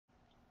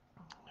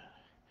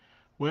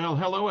Well,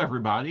 hello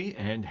everybody,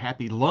 and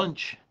happy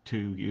lunch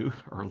to you,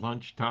 or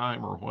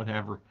lunchtime, or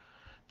whatever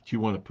that you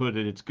want to put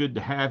it. It's good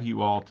to have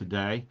you all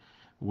today.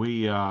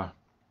 We are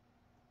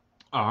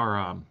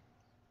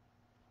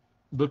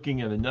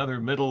looking at another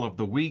middle of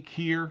the week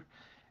here,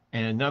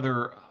 and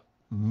another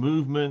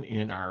movement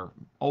in our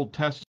Old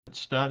Testament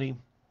study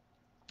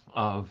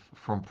of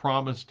From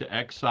Promise to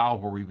Exile,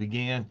 where we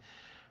began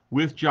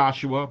with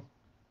Joshua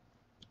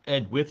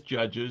and with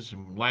Judges.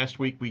 And last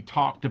week we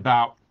talked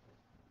about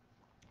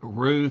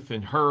Ruth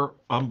and her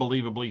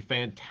unbelievably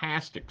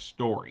fantastic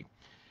story.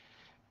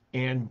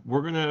 And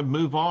we're going to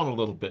move on a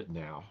little bit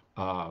now.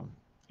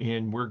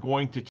 And we're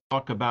going to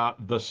talk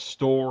about the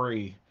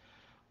story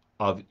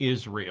of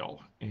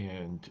Israel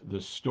and the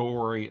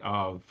story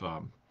of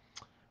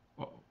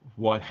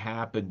what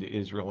happened to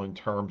Israel in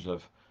terms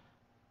of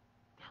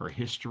her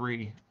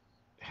history,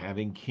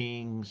 having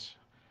kings,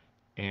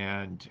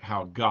 and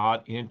how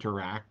God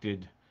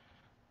interacted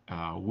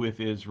with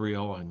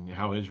Israel and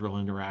how Israel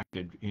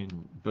interacted in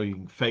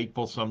being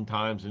faithful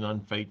sometimes and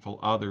unfaithful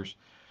others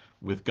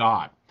with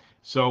God.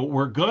 So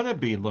we're going to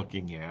be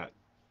looking at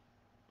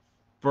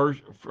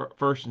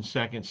first and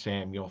second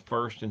Samuel,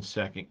 first and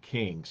second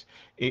Kings.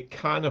 It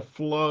kind of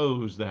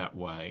flows that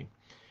way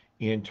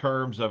in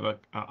terms of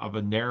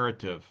a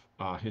narrative,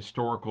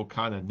 historical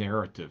kind of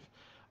narrative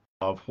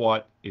of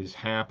what is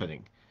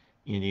happening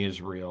in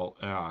Israel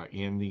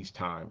in these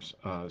times.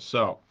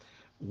 So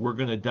we're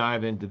going to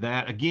dive into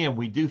that. Again,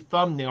 we do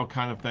thumbnail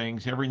kind of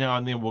things. Every now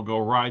and then we'll go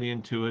right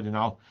into it, and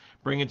I'll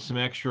bring in some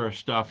extra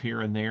stuff here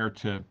and there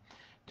to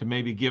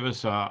maybe give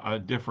us a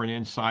different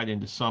insight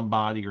into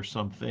somebody or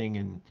something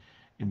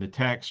in the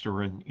text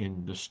or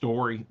in the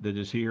story that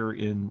is here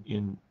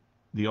in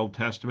the Old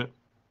Testament.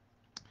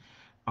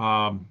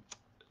 Um,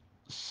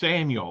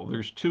 Samuel,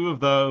 there's two of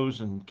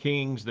those, and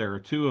Kings, there are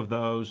two of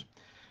those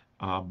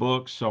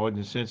books. So in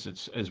a sense,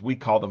 it's as we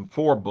call them,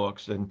 four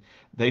books, and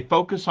they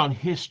focus on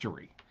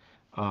history.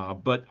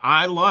 But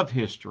I love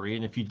history,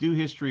 and if you do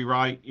history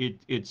right,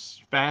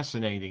 it's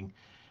fascinating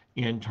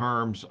in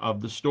terms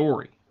of the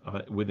story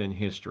within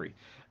history.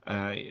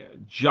 Uh,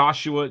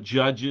 Joshua,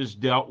 Judges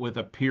dealt with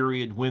a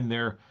period when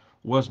there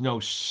was no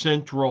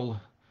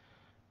central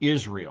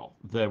Israel.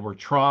 There were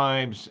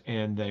tribes,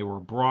 and they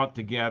were brought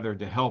together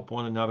to help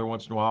one another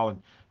once in a while,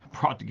 and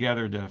brought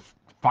together to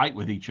fight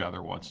with each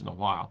other once in a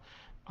while.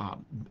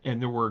 Um,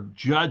 and there were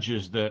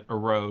judges that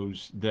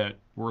arose that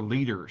were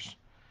leaders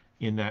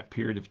in that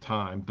period of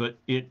time. But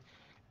it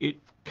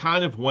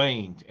kind of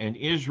waned, and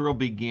Israel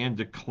began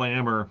to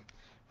clamor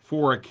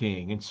for a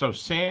king. And so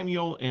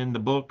Samuel in the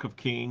book of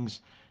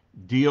Kings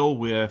deal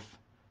with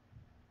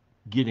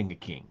getting a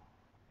king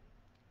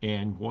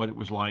and what it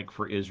was like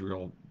for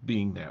Israel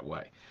being that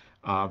way.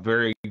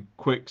 Very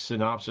quick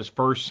synopsis.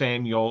 First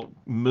Samuel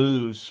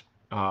moves,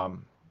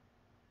 um,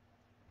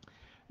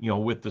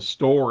 with the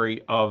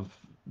story of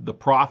the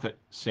prophet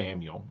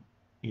Samuel,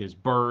 his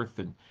birth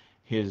and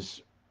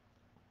his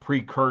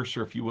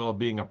precursor, if you will, of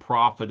being a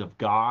prophet of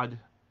God.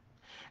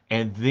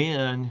 And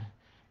then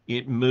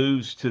it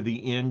moves to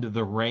the end of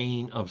the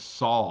reign of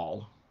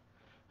Saul,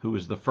 who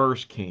was the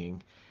first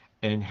king,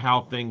 and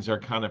how things are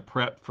kind of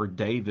prepped for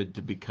David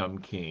to become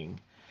king.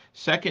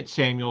 Second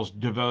Samuel's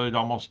devoted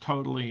almost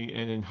totally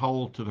and in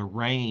whole to the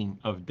reign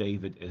of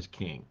David as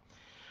king.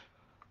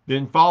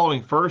 Then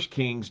following First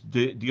Kings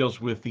deals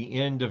with the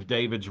end of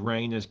David's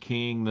reign as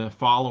king, the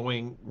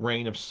following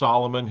reign of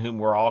Solomon, whom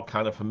we're all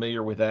kind of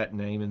familiar with that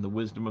name, and the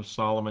wisdom of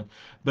Solomon.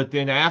 But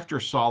then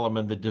after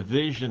Solomon, the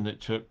division that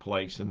took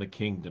place in the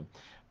kingdom.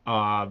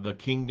 The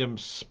kingdom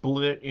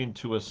split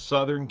into a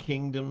southern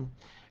kingdom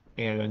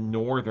and a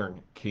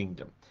northern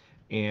kingdom.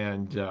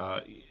 And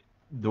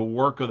the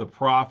work of the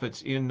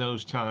prophets in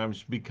those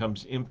times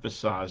becomes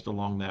emphasized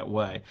along that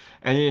way.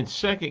 And in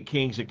Second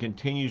Kings, it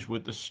continues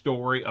with the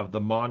story of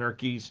the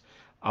monarchies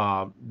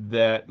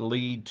that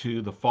lead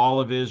to the fall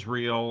of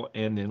Israel,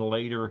 and then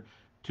later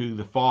to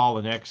the fall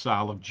and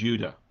exile of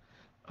Judah.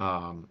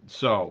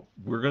 So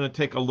we're going to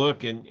take a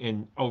look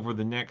in over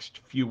the next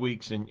few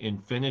weeks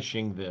in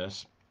finishing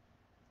this.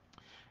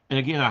 And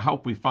again, I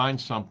hope we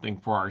find something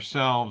for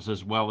ourselves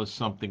as well as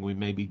something we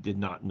maybe did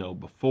not know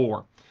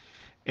before.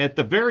 At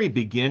the very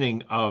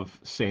beginning of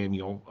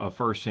Samuel,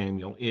 First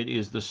Samuel, it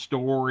is the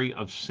story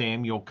of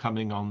Samuel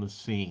coming on the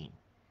scene.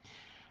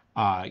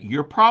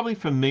 You're probably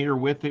familiar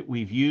with it.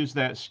 We've used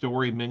that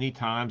story many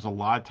times, a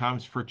lot of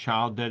times for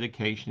child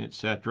dedication,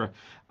 etc.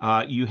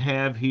 You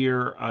have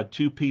here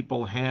two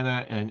people,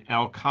 Hannah and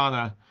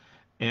Elkanah,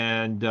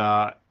 and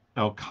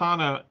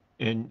Elkanah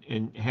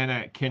and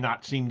Hannah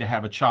cannot seem to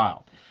have a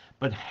child.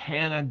 But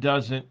Hannah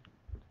doesn't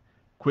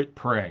quit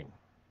praying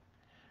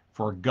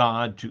for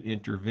God to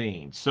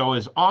intervene. So,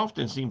 as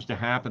often seems to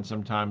happen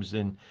sometimes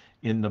in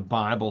the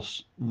Bible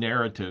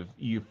narrative,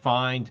 you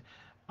find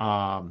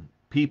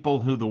people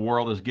who the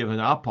world has given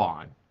up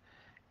on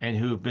and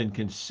who have been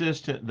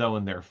consistent, though,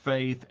 in their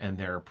faith and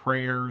their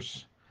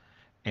prayers,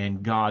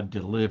 and God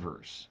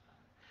delivers.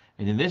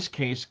 And in this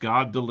case,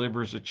 God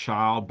delivers a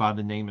child by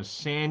the name of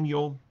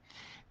Samuel,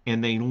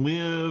 and they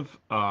live,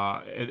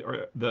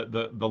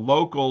 the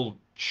local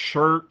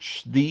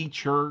church, the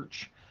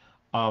church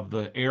of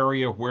the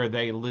area where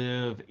they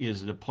live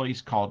is a place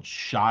called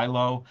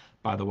Shiloh.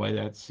 By the way,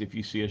 that's if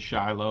you see a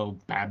Shiloh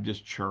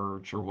Baptist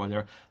church or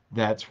whatever,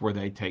 that's where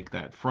they take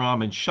that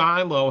from. And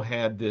Shiloh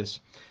had this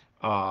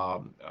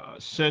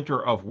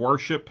center of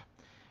worship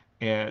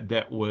and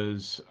that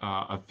was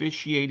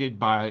officiated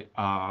by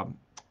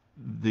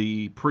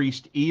the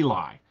priest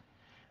Eli.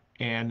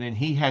 And then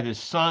he had his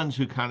sons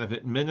who kind of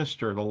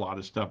administered a lot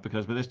of stuff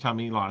because by this time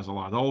Eli's a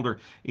lot older.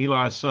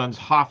 Eli's sons,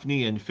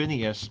 Hophni and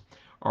Phinehas,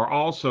 are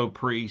also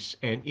priests.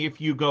 And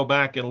if you go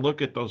back and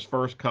look at those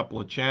first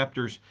couple of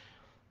chapters,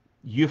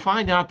 you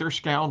find out they're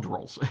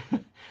scoundrels.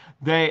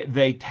 They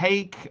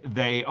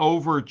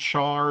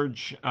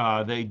overcharge,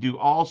 they do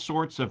all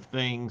sorts of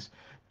things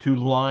to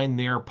line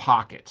their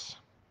pockets.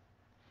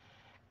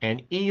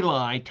 And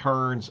Eli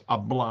turns a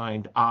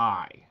blind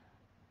eye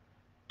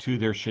to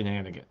their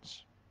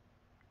shenanigans.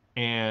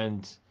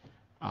 And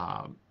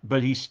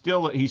but he's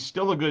still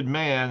a good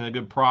man, a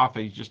good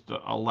prophet. He's just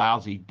a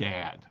lousy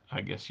dad,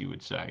 I guess you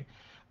would say.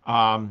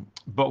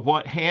 But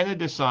what Hannah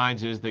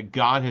decides is that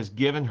God has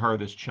given her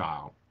this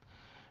child.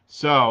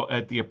 So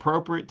at the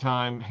appropriate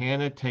time,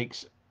 Hannah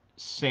takes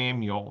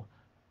Samuel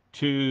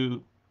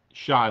to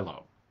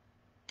Shiloh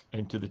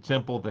and to the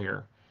temple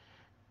there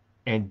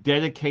and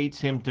dedicates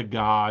him to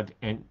God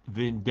and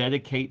then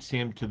dedicates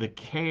him to the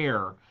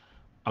care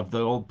of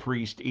the old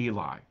priest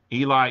Eli.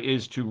 Eli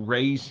is to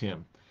raise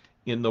him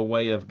in the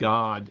way of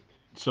God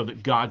so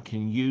that God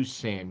can use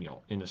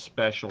Samuel in a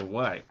special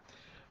way.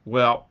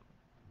 Well,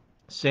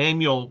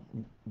 Samuel,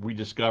 we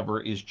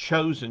discover, is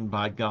chosen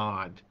by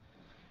God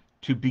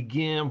to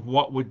begin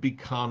what would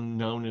become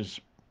known as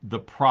the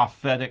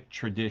prophetic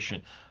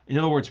tradition. In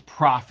other words,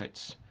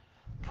 prophets.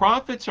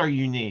 Prophets are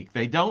unique.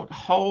 They don't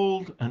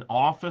hold an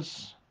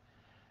office,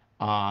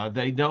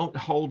 they don't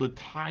hold a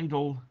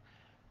title,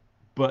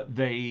 but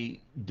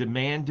they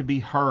demand to be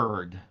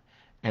heard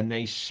and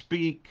they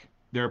speak.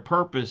 Their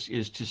purpose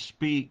is to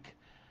speak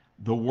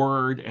the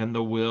word and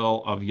the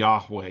will of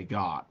Yahweh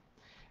God.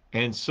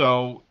 And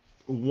so,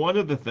 one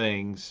of the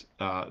things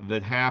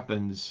that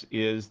happens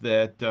is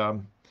that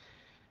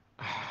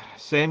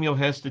Samuel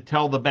has to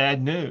tell the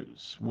bad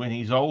news when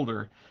he's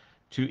older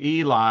to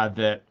Eli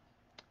that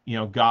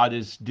God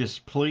is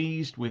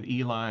displeased with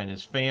Eli and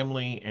his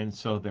family, and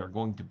so they're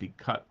going to be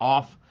cut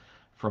off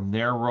from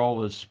their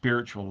role as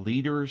spiritual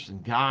leaders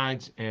and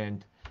guides.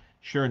 And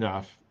sure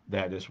enough,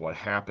 that is what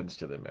happens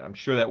to them. I'm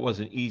sure that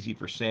wasn't easy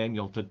for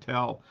Samuel to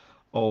tell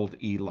old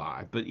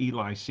Eli, but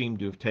Eli seemed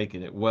to have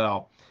taken it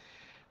well.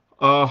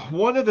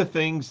 One of the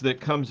things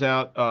that comes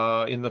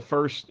out in the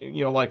first,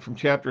 like from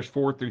chapters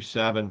 4 through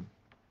 7,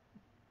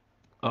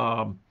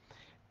 um,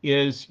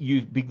 is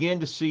you begin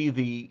to see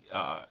the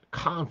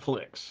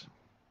conflicts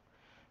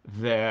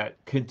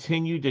that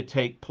continue to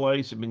take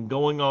place have been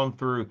going on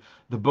through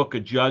the book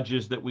of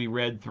Judges that we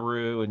read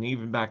through, and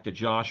even back to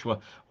Joshua,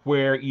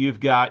 where you've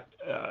got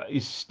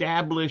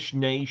established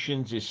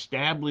nations,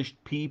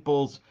 established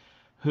peoples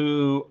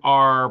who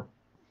are,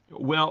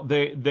 well,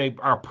 they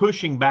are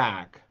pushing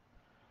back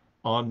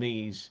on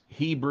these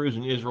Hebrews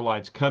and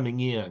Israelites coming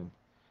in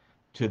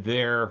to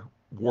their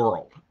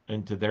world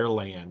and to their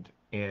land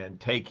and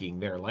taking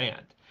their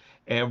land.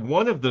 And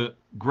one of the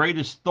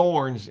greatest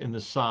thorns in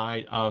the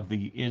side of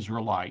the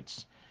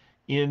Israelites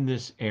in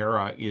this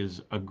era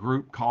is a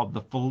group called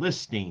the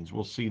Philistines.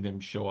 We'll see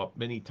them show up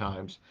many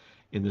times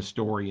in the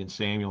story, in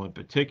Samuel in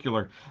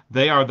particular.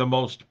 They are the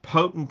most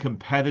potent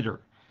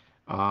competitor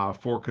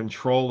for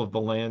control of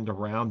the land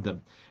around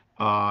them.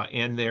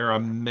 And they're a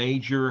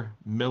major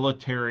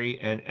military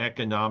and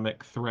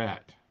economic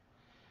threat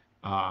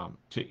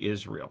to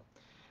Israel.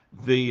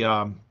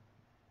 The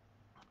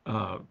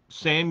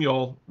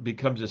Samuel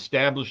becomes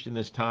established in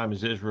this time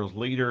as Israel's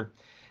leader.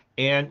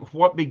 And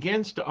what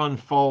begins to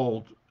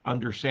unfold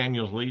under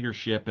Samuel's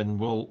leadership, and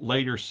we'll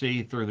later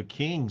see through the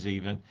Kings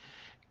even,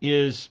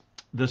 is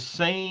the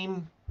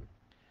same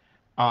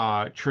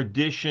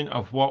tradition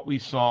of what we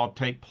saw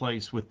take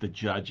place with the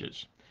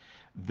judges.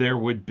 There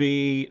would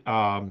be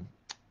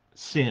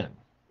sin.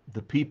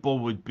 The people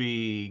would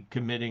be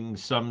committing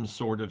some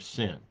sort of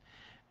sin.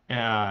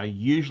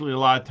 Usually, a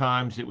lot of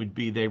times, it would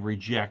be they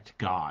reject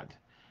God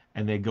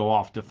and they go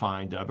off to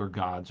find other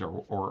gods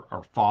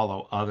or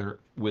follow other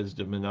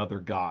wisdom and other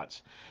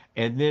gods.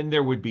 And then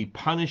there would be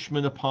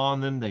punishment upon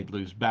them. They'd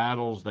lose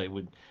battles.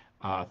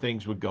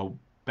 Things would go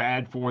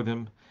bad for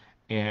them,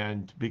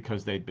 and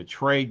because they'd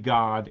betrayed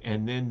God.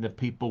 And then the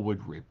people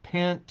would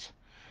repent,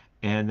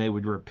 and they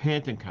would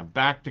repent and come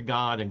back to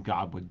God, and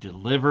God would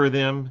deliver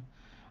them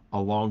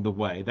along the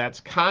way. That's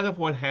kind of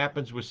what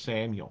happens with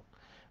Samuel,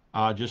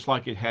 just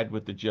like it had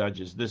with the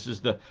judges. This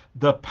is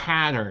the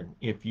pattern,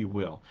 if you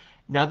will.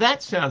 Now,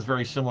 that sounds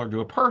very similar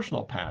to a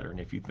personal pattern,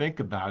 if you think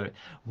about it,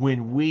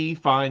 when we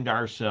find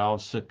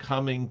ourselves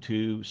succumbing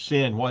to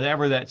sin,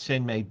 whatever that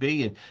sin may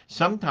be. And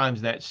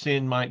sometimes that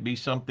sin might be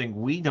something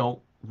we don't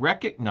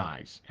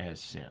recognize as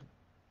sin.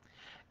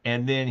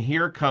 And then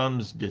here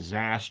comes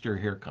disaster,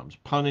 here comes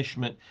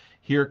punishment,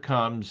 here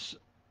comes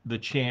the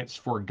chance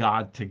for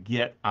God to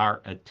get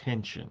our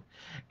attention.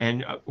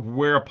 And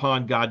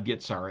whereupon God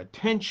gets our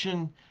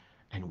attention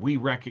and we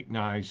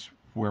recognize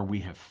where we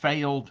have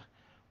failed,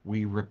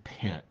 we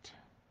repent.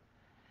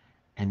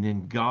 And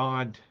then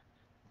God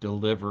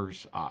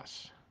delivers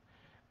us.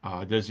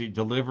 Does he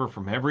deliver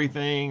from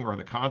everything or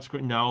the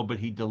consequence? No, but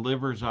he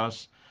delivers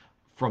us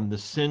from the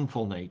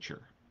sinful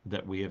nature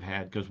that we have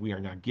had because we are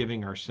now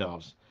giving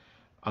ourselves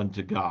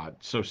unto God.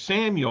 So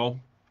Samuel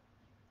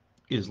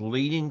is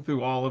leading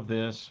through all of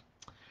this,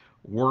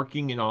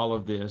 working in all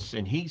of this,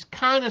 and he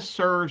kind of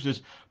serves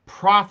as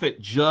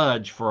prophet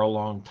judge for a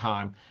long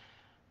time.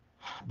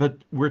 But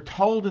we're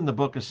told in the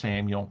book of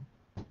Samuel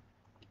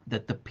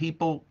that the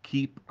people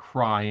keep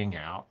crying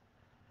out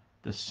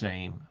the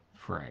same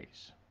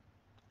phrase.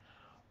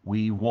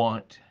 We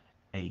want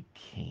a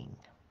king.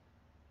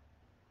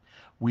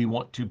 We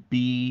want to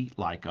be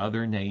like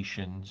other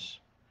nations.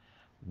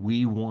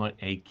 We want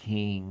a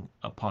king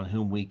upon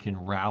whom we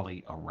can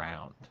rally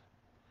around.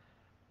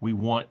 We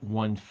want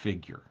one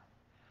figure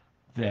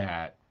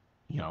that,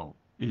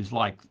 is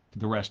like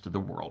the rest of the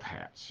world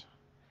has.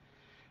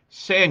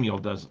 Samuel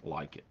doesn't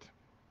like it.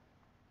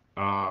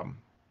 Um,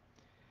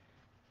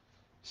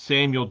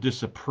 Samuel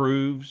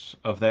disapproves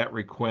of that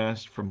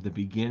request from the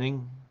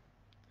beginning,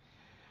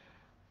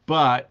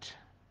 but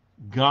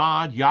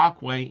God,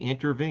 Yahweh,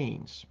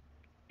 intervenes.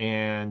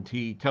 And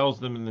he tells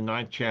them in the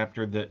ninth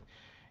chapter that,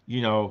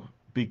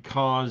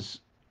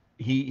 because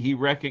he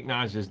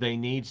recognizes they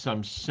need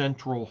some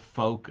central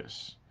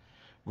focus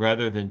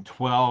rather than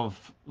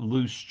 12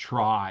 loose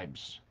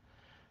tribes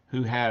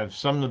who have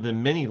some of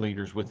them many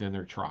leaders within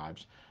their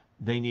tribes.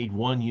 They need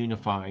one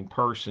unifying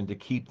person to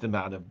keep them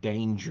out of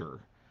danger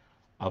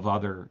of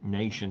other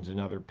nations and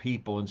other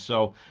people. And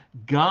so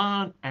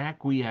God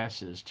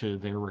acquiesces to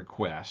their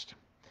request.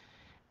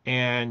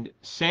 And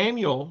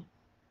Samuel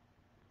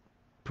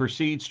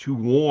proceeds to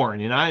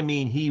warn, and I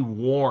mean he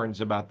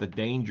warns about the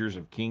dangers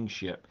of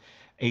kingship.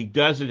 He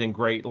does it in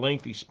great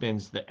length. He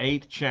spends the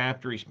 8th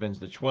chapter, he spends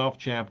the 12th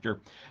chapter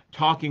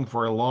talking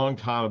for a long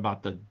time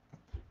about the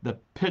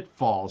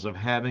pitfalls of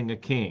having a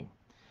king.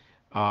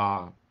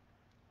 Uh,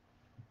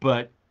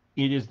 but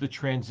it is the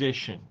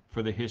transition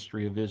for the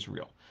history of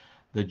Israel.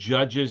 The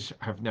judges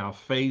have now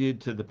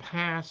faded to the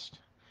past,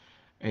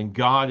 and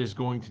God is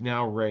going to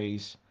now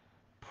raise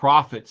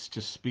prophets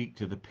to speak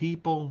to the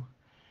people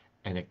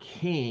and a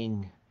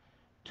king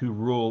to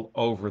rule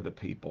over the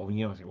people.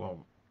 And say,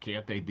 well,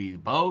 can't they be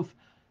both?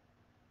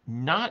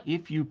 Not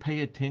if you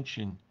pay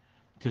attention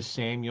to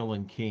Samuel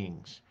and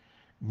Kings.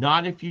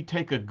 Not if you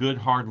take a good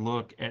hard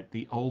look at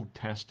the Old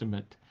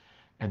Testament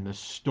and the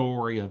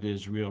story of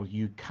Israel.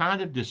 You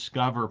kind of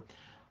discover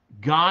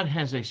God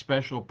has a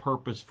special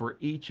purpose for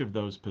each of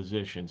those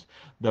positions.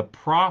 The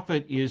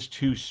prophet is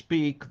to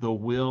speak the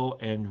will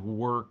and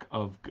word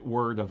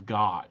of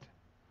God.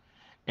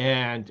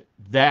 And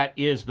that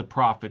is the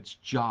prophet's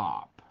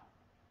job.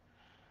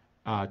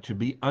 To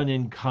be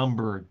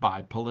unencumbered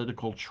by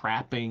political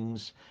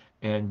trappings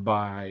and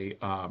by,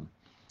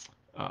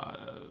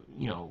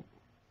 you know,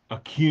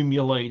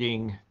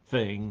 accumulating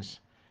things.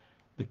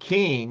 The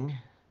king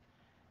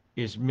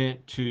is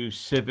meant to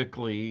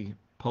civically,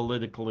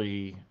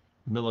 politically,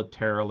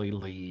 militarily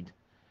lead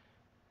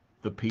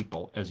the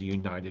people as a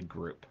united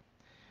group.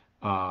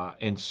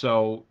 And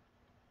so,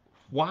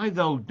 why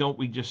though don't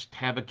we just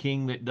have a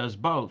king that does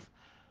both?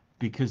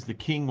 Because the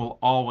king will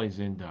always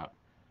end up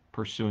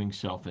pursuing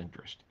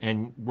self-interest,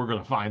 and we're going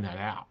to find that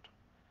out.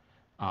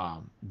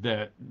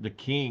 That the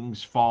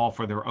kings fall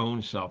for their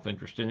own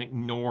self-interest and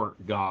ignore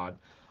God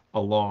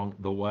along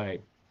the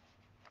way.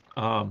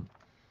 Um,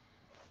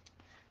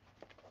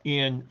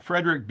 in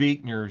Frederick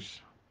Buechner's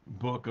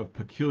book of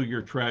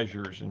Peculiar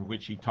Treasures, in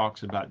which he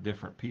talks about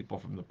different people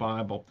from the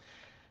Bible,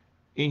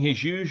 in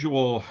his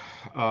usual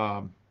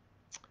um,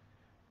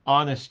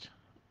 honest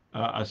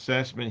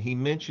assessment, he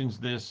mentions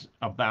this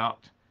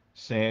about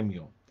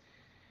Samuel.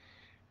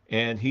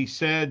 And he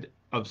said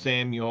of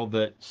Samuel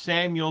that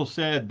Samuel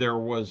said there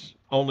was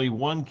only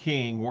one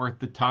king worth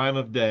the time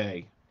of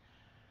day,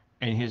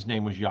 and his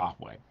name was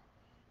Yahweh.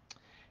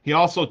 He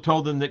also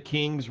told them that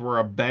kings were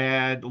a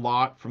bad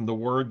lot from the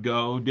word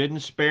go,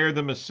 didn't spare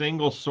them a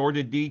single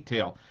sordid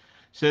detail.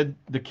 Said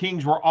the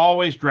kings were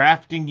always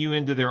drafting you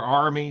into their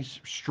armies,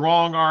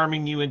 strong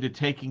arming you into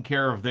taking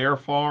care of their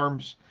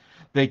farms.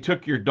 They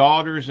took your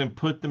daughters and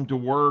put them to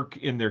work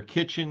in their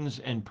kitchens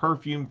and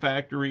perfume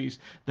factories.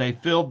 They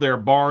filled their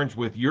barns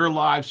with your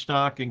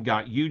livestock and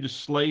got you to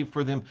slave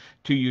for them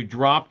till you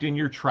dropped in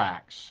your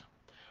tracks.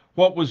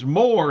 What was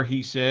more,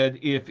 he said,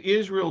 if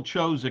Israel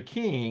chose a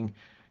king,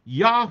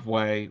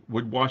 Yahweh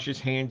would wash his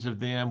hands of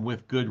them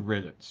with good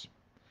riddance.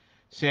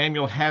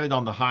 Samuel had it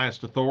on the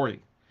highest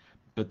authority,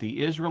 but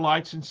the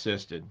Israelites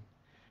insisted,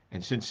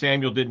 and since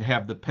Samuel didn't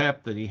have the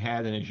pep that he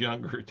had in his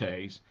younger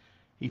days,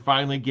 he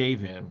finally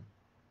gave in.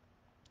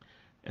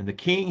 And the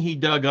king he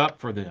dug up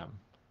for them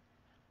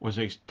was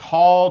a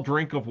tall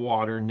drink of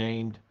water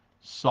named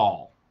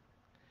Saul.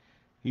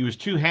 He was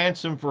too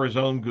handsome for his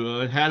own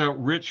good, had a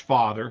rich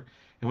father,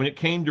 and when it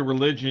came to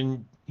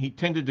religion, he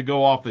tended to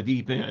go off the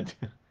deep end.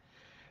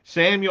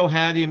 Samuel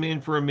had him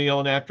in for a meal,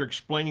 and after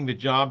explaining the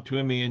job to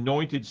him, he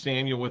anointed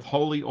Samuel with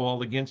holy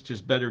oil against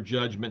his better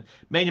judgment,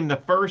 made him the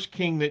first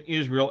king that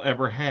Israel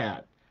ever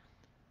had.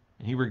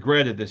 And he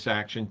regretted this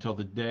action till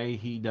the day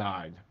he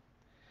died.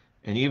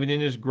 And even in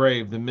his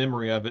grave, the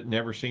memory of it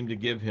never seemed to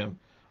give him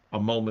a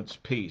moment's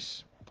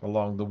peace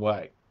along the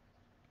way.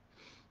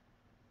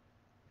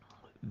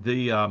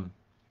 The um,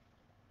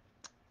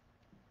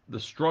 the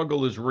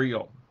struggle is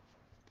real,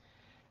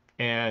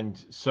 and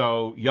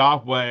so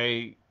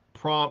Yahweh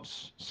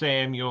prompts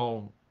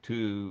Samuel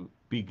to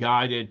be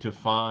guided to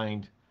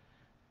find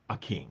a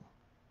king,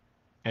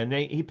 and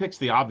he picks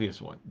the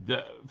obvious one.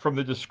 From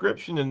the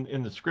description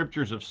in the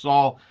scriptures of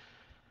Saul,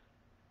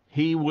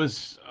 he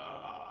was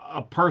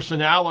a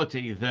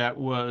personality that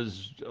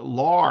was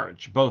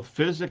large, both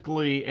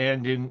physically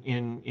and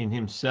in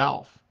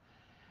himself.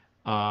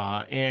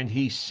 And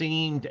he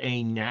seemed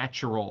a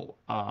natural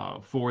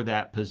for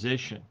that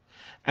position.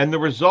 And the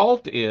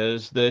result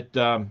is that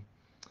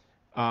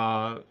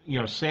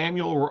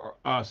Samuel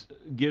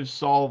gives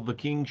Saul the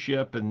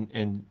kingship,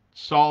 and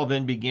Saul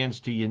then begins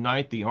to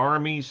unite the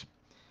armies.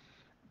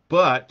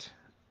 But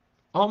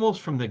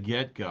almost from the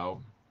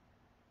get-go,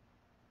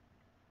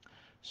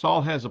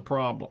 Saul has a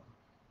problem.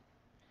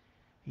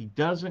 He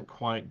doesn't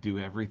quite do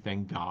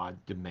everything God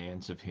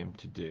demands of him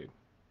to do.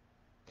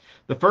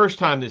 The first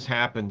time this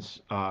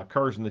happens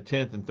occurs in the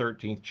 10th and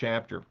 13th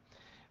chapter.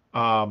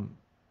 Um,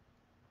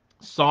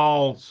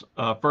 Saul's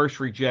first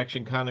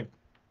rejection kind of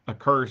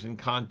occurs in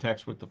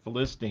context with the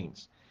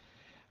Philistines.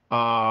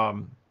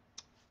 Um,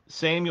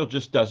 Samuel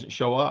just doesn't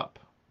show up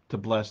to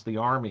bless the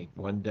army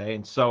one day.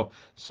 And so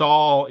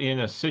Saul, in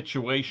a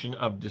situation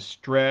of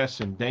distress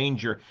and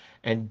danger,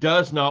 and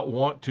does not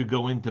want to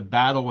go into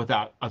battle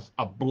without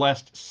a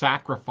blessed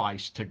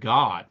sacrifice to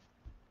God,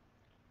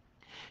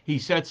 he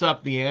sets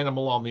up the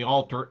animal on the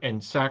altar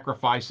and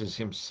sacrifices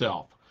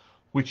himself,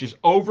 which is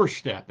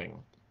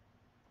overstepping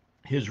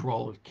his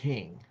role of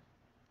king.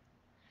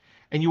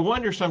 And you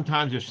wonder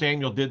sometimes if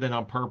Samuel did that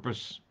on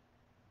purpose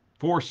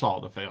for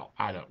Saul to fail.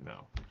 I don't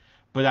know.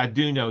 But I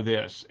do know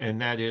this, and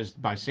that is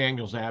by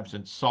Samuel's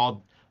absence,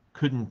 Saul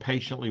couldn't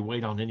patiently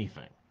wait on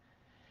anything.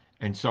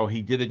 And so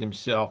he did it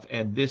himself,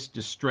 and this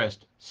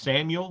distressed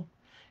Samuel,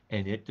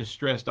 and it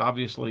distressed,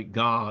 obviously,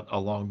 God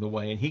along the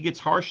way. And he gets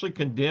harshly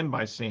condemned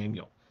by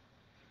Samuel.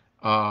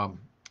 Um,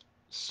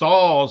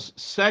 Saul's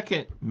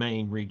second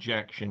main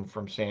rejection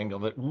from Samuel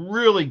that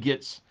really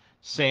gets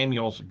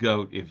Samuel's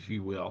goat, if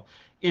you will,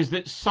 is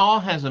that Saul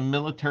has a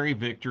military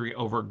victory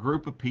over a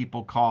group of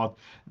people called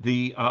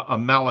the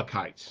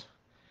Amalekites.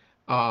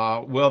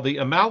 The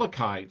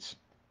Amalekites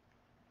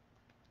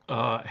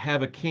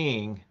have a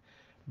king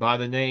by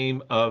the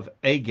name of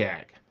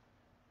Agag.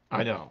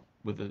 I know,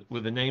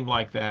 with a name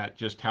like that,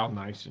 just how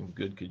nice and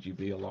good could you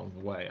be along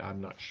the way?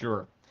 I'm not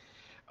sure.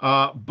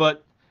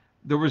 But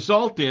the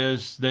result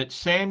is that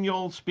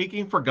Samuel,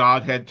 speaking for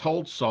God, had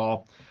told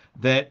Saul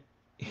that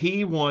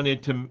he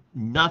wanted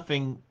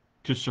nothing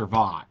to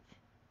survive.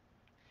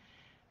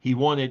 He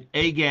wanted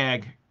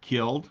Agag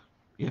killed,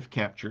 if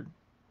captured.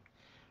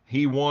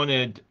 He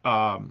wanted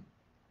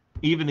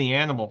even the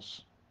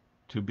animals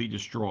to be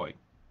destroyed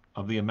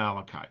of the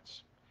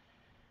Amalekites.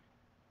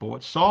 But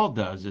what Saul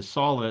does is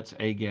Saul lets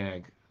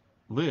Agag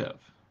live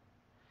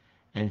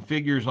and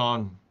figures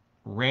on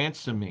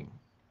ransoming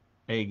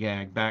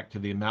Agag back to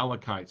the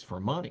Amalekites for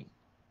money.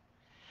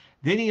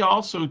 Then he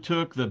also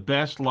took the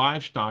best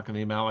livestock of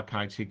the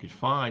Amalekites he could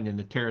find in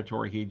the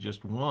territory he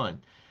just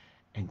won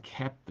and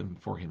kept them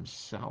for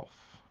himself.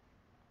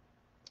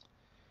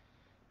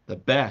 The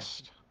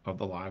best of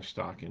the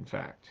livestock, in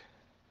fact.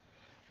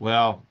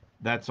 Well,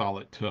 that's all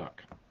it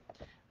took.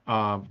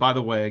 By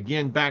the way,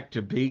 again, back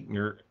to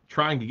Beekner,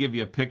 trying to give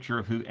you a picture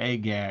of who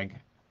Agag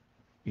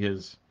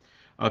is.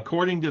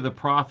 According to the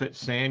prophet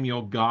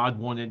Samuel, God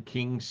wanted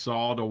King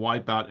Saul to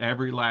wipe out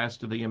every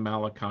last of the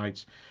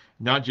Amalekites,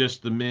 not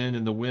just the men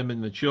and the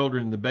women, the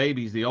children, the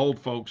babies, the old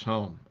folks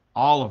home,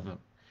 all of them.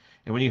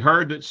 And when he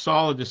heard that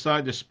Saul had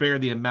decided to spare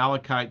the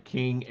Amalekite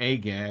king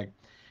Agag,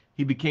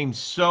 he became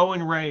so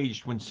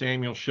enraged when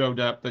Samuel showed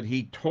up that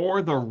he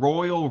tore the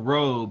royal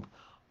robe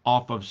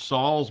off of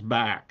Saul's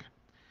back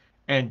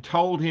and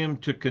told him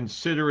to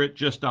consider it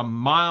just a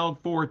mild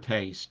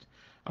foretaste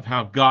of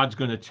how God's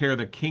going to tear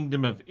the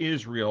kingdom of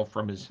Israel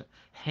from his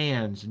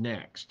hands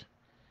next.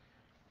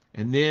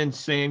 And then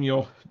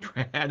Samuel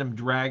had him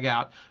drag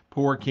out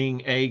poor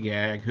King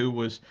Agag, who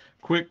was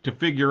quick to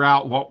figure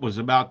out what was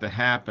about to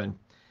happen,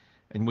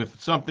 and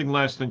with something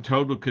less than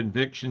total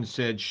conviction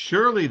said,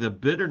 "Surely the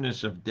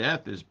bitterness of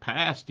death is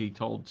past," he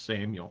told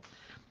Samuel.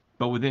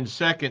 But within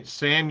seconds,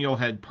 Samuel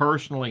had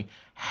personally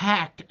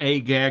hacked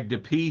Agag to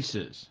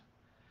pieces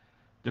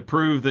to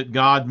prove that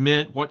God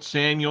meant what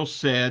Samuel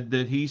said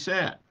that he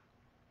said.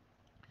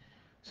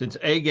 Since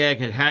Agag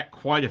had hacked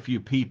quite a few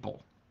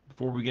people,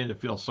 before we begin to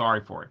feel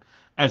sorry for him,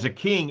 as a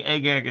king,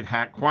 Agag had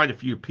hacked quite a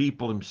few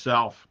people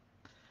himself.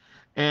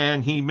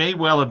 And he may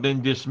well have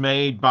been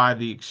dismayed by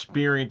the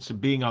experience of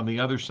being on the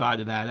other side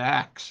of that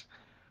axe.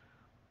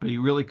 But he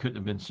really couldn't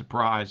have been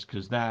surprised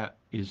because that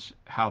is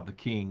how the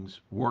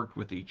kings worked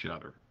with each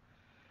other.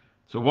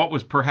 So, what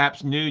was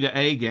perhaps new to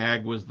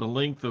Agag was the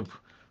length of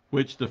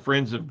which the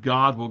friends of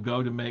God will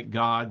go to make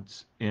God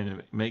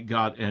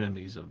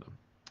enemies of them.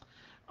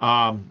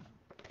 Um,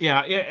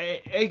 yeah,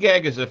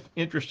 Agag is an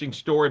interesting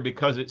story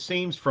because it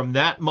seems from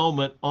that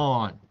moment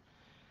on,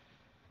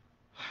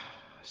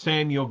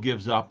 Samuel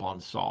gives up on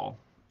Saul,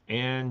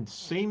 and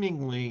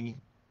seemingly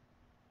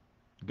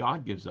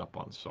God gives up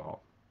on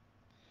Saul.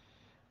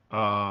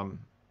 Um,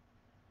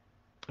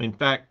 in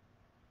fact,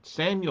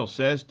 Samuel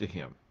says to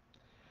him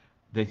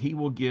that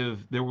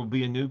there will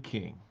be a new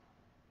king,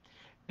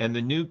 and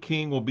the new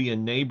king will be a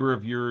neighbor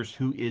of yours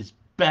who is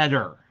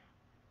better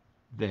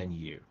than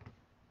you.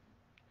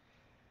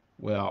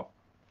 Well,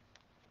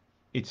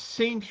 it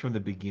seems from the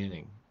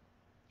beginning,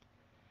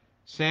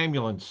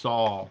 Samuel and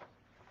Saul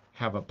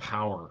have a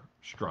power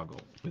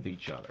struggle with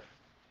each other.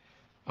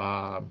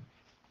 Um,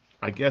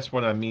 I guess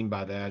what I mean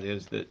by that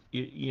is that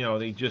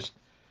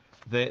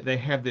they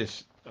have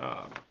this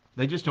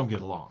they just don't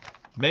get along.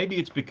 Maybe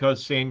it's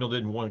because Samuel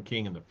didn't want a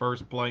king in the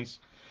first place.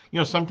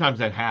 Sometimes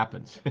that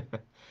happens.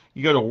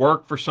 You go to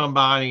work for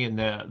somebody and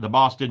the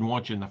boss didn't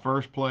want you in the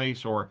first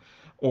place, or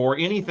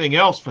anything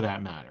else for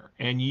that matter.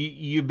 And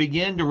you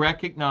begin to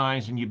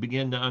recognize and you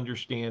begin to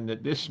understand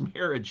that this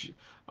marriage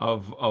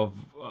of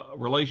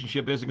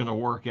relationship isn't going to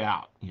work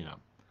out,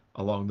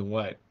 along the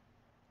way.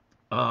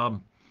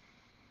 Um,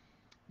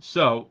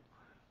 so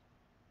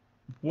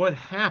what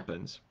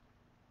happens?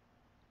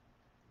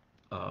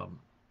 Um,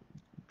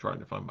 Trying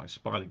to find my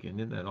spot again.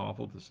 Isn't that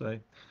awful to say?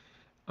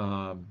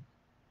 Um,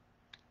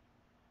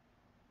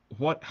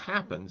 what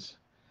happens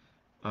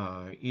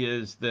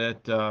is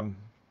that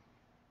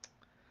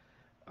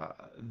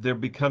there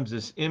becomes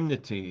this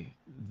enmity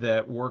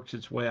that works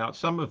its way out.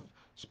 Some have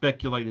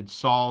speculated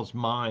Saul's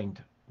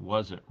mind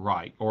wasn't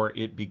right, or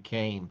it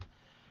became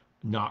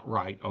not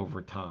right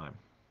over time.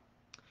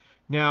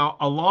 Now,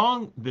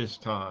 along this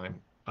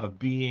time of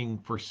being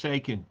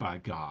forsaken by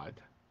God,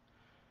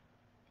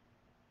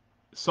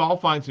 Saul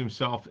finds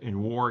himself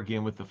in war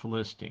again with the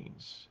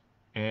Philistines.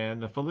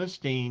 And the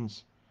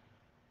Philistines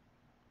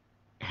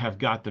have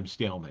got them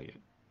stalemated.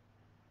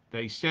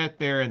 They sit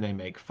there and they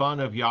make fun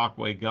of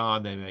Yahweh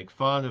God. They make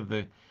fun of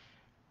the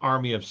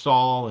army of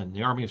Saul, and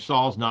the army of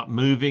Saul's not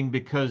moving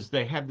because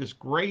they have this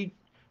great,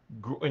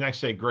 and I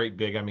say great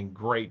big, I mean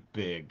great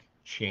big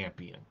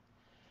champion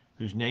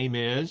whose name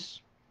is,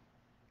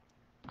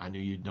 I knew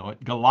you'd know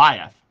it,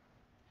 Goliath.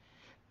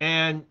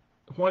 And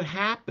what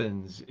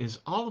happens is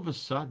all of a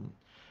sudden,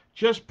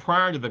 just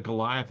prior to the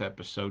Goliath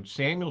episode,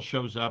 Samuel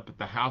shows up at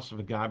the house of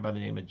a guy by the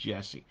name of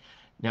Jesse.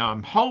 Now,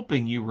 I'm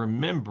hoping you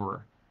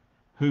remember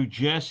who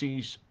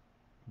Jesse's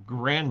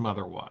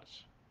grandmother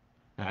was.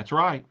 That's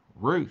right,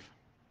 Ruth.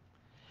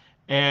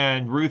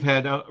 And Ruth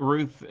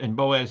and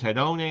Boaz had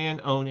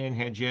Onan. Onan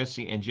had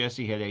Jesse, and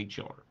Jesse had 8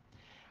 children.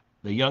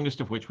 The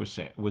youngest of which was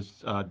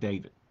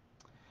David.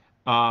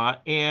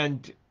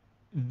 And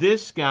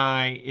this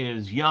guy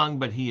is young,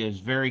 but he is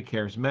very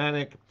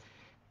charismatic.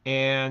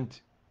 And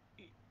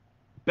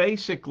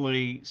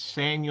basically,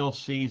 Samuel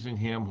sees in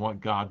him what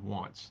God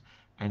wants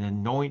and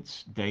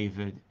anoints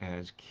David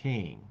as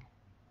king.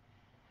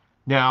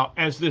 Now,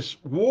 as this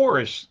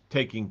war is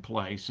taking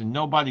place and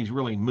nobody's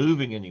really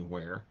moving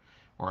anywhere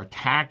or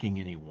attacking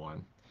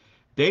anyone,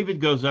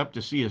 David goes up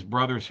to see his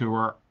brothers who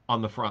are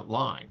on the front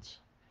lines.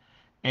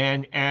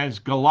 And as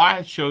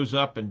Goliath shows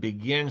up and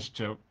begins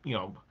to,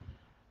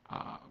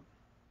 uh,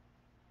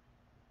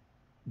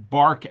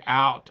 bark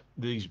out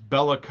these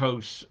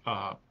bellicose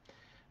uh,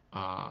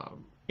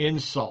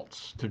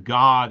 insults to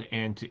God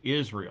and to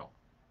Israel,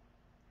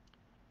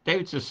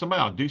 David says,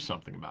 somebody ought to do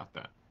something about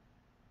that.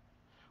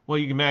 Well,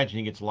 you can imagine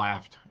he gets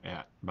laughed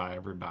at by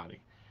everybody.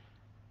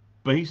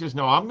 But he says,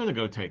 no, I'm going to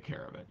go take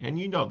care of it. And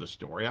you know the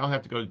story. I don't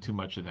have to go to too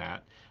much of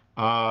that.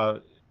 Uh,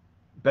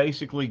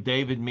 Basically,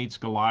 David meets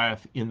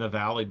Goliath in the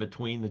valley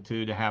between the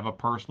two to have a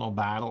personal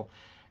battle.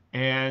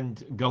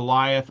 And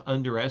Goliath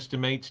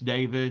underestimates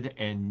David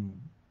and,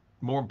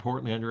 more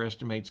importantly,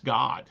 underestimates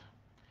God.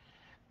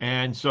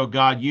 And so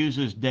God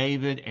uses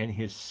David and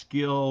his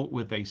skill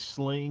with a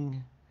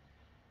sling,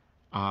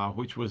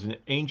 which was an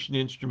ancient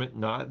instrument,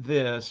 not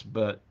this,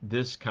 but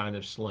this kind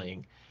of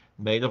sling,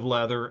 made of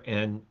leather,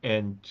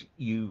 and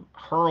you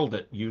hurled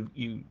it,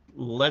 you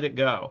let it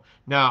go.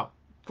 Now,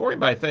 before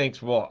anybody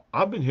thinks, well,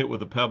 I've been hit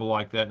with a pebble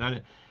like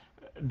that,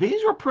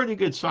 these were pretty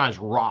good sized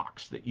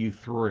rocks that you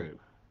threw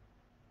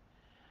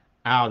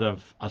out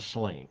of a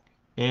sling,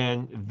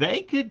 and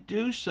they could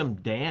do some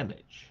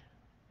damage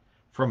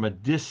from a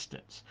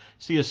distance.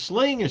 See, a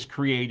sling is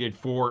created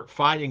for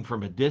fighting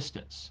from a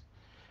distance.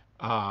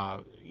 A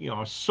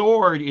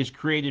sword is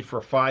created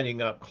for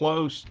fighting up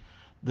close.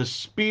 The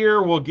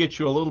spear will get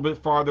you a little bit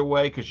farther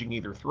away because you can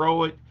either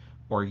throw it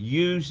or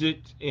use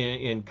it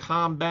in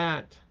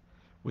combat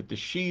with the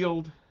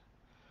shield.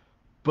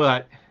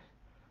 But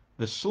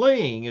the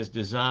sling is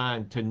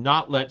designed to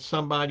not let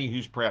somebody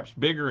who's perhaps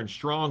bigger and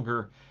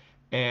stronger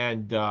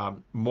and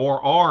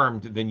more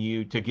armed than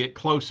you to get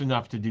close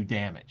enough to do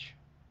damage.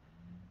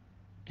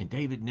 And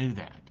David knew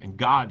that. And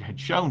God had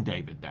shown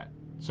David that.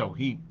 So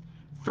he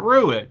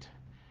threw it,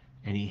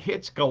 and he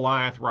hits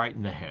Goliath right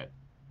in the head,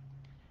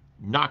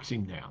 knocks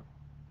him down.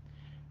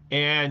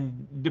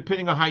 And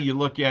depending on how you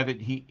look at it,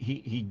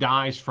 he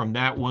dies from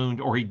that wound,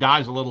 or he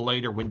dies a little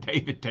later when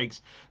David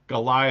takes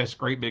Goliath's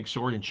great big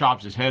sword and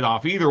chops his head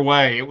off. Either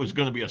way, it was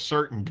going to be a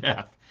certain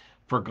death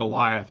for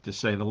Goliath, to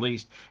say the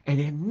least.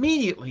 And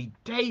immediately,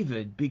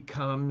 David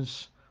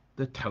becomes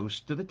the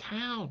toast of the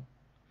town.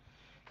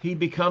 He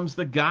becomes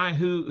the guy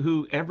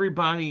who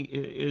everybody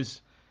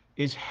is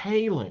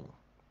hailing.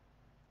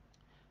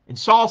 And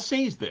Saul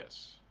sees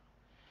this.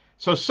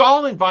 So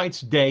Saul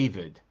invites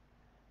David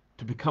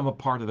to become a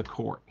part of the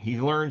court. He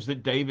learns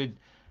that David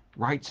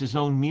writes his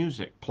own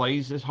music,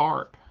 plays his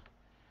harp,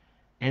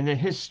 and that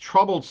his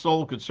troubled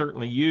soul could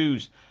certainly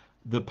use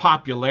the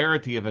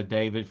popularity of a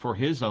David for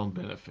his own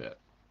benefit.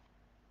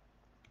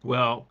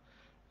 Well,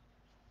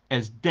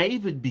 as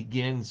David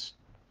begins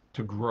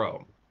to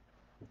grow,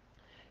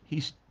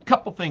 a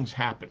couple things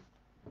happen.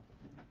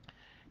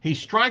 He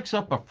strikes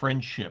up a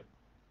friendship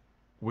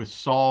with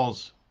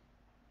Saul's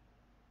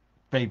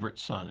favorite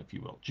son, if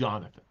you will,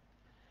 Jonathan.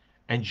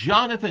 And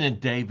Jonathan and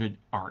David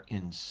are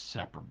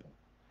inseparable.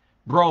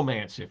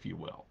 Bromance, if you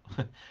will.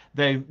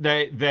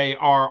 They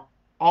are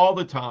all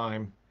the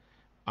time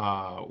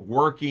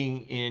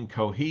working in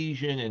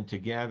cohesion and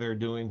together,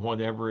 doing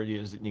whatever it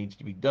is that needs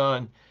to be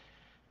done.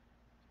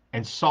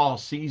 And Saul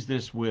sees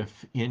this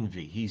with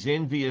envy. He's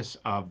envious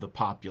of the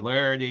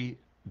popularity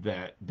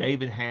that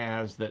David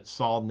has that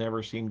Saul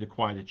never seemed to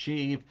quite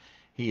achieve.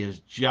 He is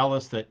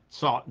jealous that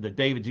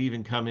David's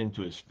even come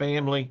into his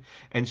family.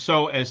 And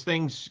so as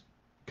things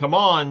come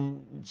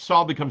on,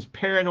 Saul becomes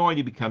paranoid.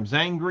 He becomes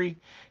angry.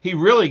 He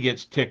really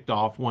gets ticked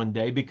off one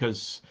day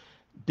because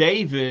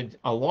David,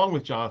 along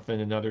with Jonathan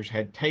and others,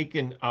 had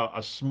taken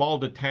a small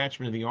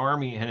detachment of the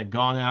army and had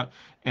gone out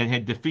and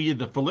had defeated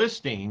the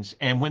Philistines.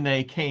 And when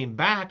they came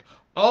back,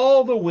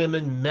 all the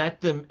women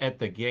met them at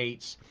the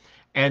gates,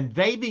 and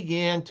they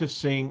began to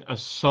sing a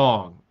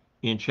song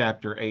in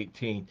chapter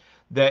 18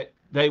 that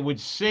they would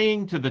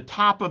sing to the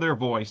top of their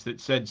voice that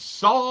said,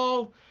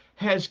 Saul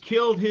has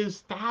killed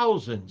his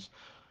thousands,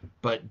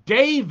 but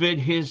David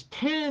his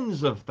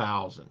tens of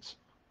thousands.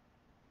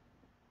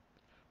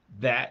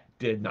 That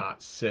did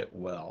not sit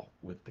well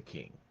with the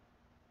king.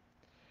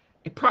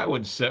 It probably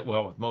wouldn't sit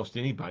well with most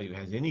anybody who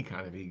has any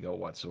kind of ego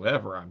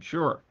whatsoever, I'm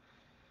sure.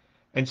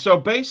 And so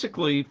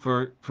basically,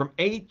 from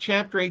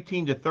chapter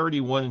 18 to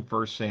 31 in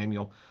 1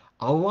 Samuel,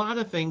 a lot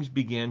of things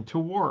begin to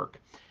work.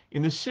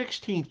 In the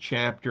 16th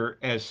chapter,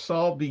 as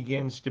Saul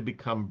begins to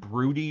become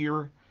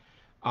broodier,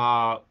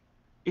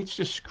 it's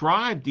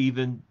described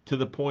even to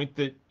the point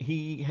that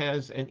he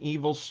has an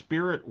evil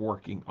spirit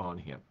working on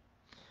him.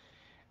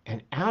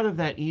 And out of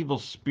that evil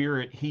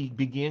spirit, he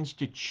begins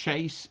to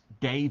chase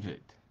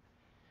David.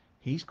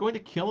 He's going to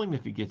kill him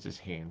if he gets his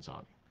hands on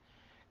him.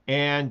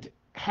 And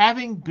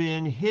having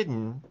been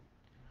hidden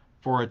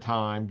for a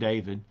time,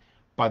 David,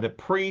 by the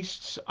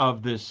priests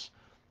of this,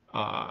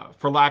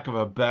 for lack of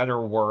a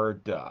better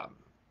word,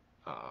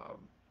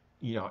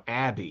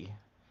 abbey,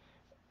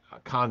 a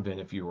convent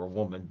if you were a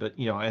woman, but,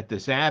 at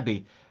this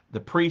abbey, the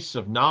priests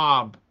of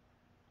Nob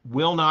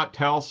will not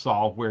tell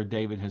Saul where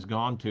David has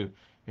gone to.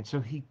 And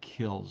so he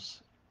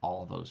kills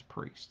all those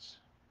priests.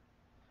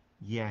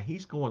 Yeah,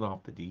 he's going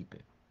off the deep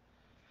end.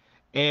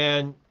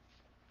 And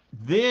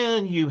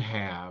then you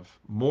have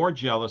more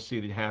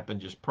jealousy that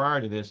happened just prior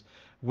to this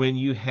when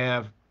you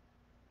have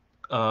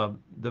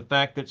the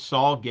fact that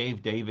Saul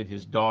gave David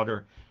his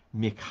daughter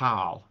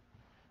Michal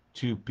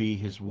to be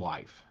his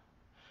wife,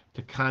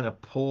 to kind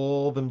of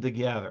pull them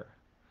together.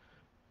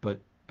 But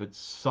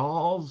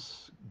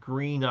Saul's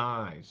green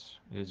eyes,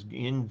 his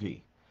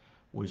envy,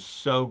 was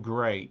so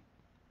great,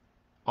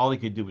 all he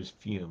could do was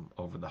fume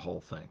over the whole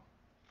thing.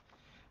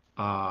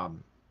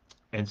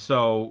 And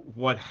so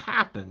what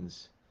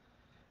happens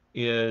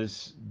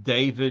is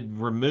David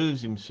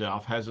removes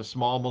himself, has a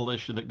small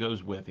militia that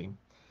goes with him,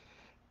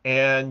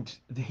 and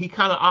he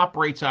kind of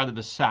operates out of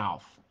the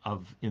south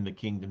in the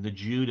kingdom, the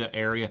Judah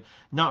area,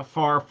 not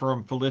far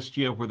from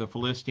Philistia, where the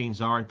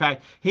Philistines are. In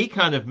fact, he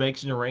kind of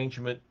makes an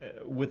arrangement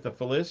with the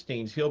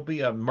Philistines. He'll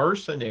be a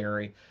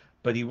mercenary,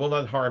 but he will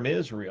not harm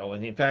Israel.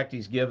 And in fact,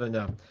 he's given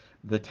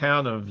the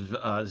town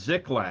of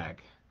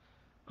Ziklag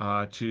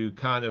to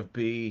kind of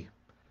be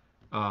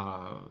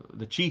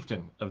the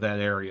chieftain of that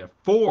area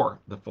for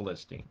the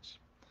Philistines.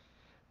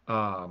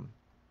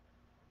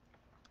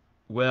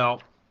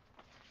 Well,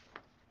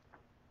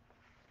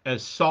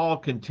 as Saul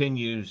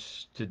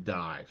continues to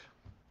dive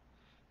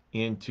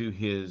into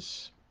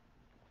his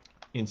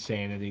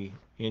insanity,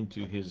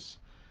 into his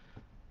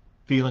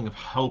feeling of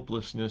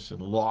hopelessness and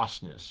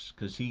lostness,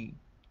 because he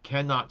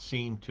cannot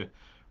seem to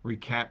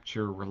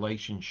recapture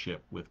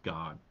relationship with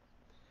God.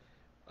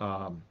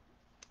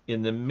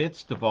 In the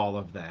midst of all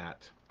of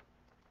that,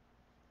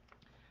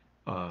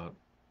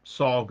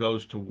 Saul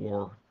goes to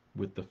war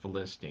with the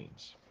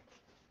Philistines.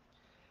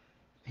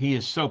 He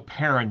is so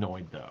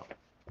paranoid, though.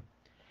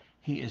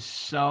 He is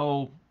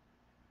so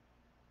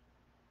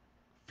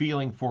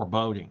feeling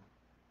foreboding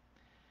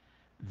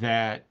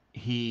that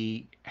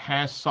he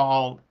has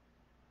Saul,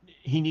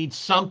 he needs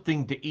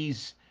something to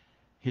ease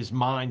his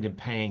mind in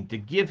pain, to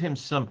give him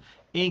some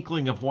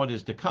inkling of what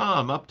is to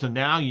come. Up to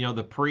now,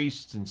 the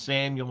priests and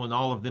Samuel and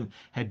all of them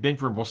had been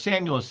for him. Well,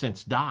 Samuel has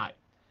since died,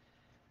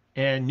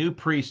 and new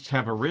priests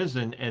have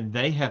arisen, and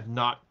they have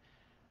not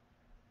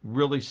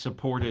really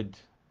supported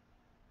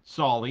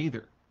Saul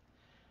either.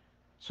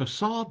 So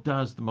Saul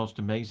does the most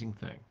amazing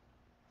thing.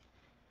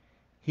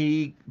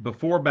 He,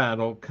 before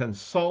battle,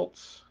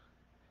 consults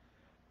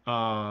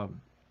uh,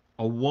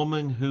 a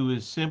woman who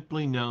is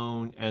simply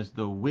known as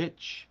the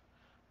Witch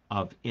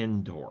of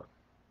Endor.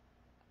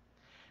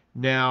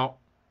 Now,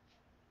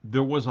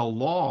 there was a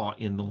law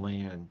in the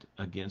land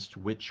against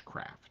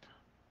witchcraft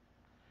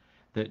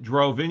that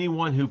drove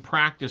anyone who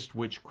practiced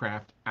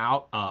witchcraft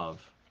out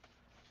of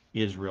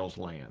Israel's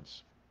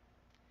lands.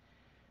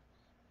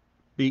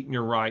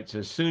 Buechner writes,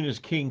 as soon as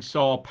King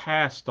Saul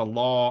passed a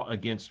law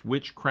against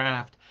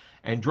witchcraft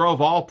and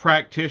drove all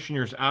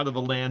practitioners out of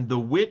the land, the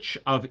witch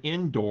of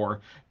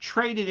Endor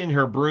traded in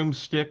her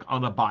broomstick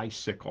on a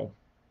bicycle,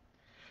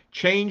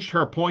 changed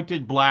her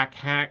pointed black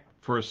hat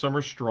for a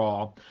summer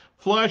straw,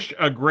 flushed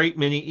a great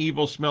many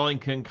evil-smelling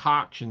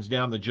concoctions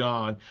down the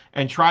John,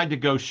 and tried to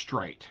go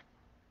straight.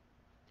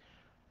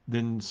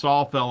 Then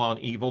Saul fell on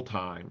evil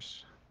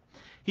times.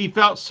 He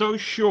felt so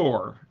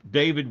sure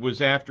David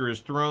was after his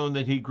throne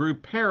that he grew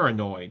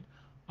paranoid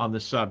on the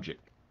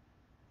subject.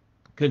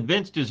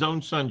 Convinced his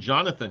own son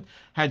Jonathan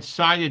had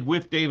sided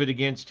with David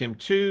against him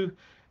too,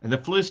 and the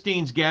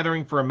Philistines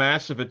gathering for a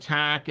massive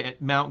attack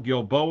at Mount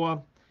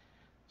Gilboa,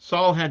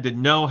 Saul had to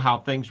know how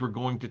things were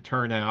going to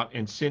turn out,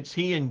 and since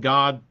he and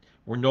God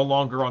were no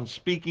longer on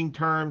speaking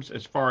terms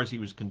as far as he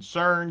was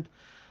concerned,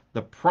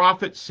 the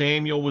prophet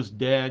Samuel was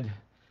dead.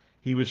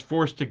 He was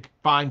forced to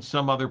find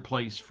some other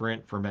place for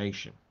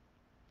information.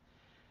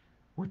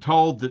 We're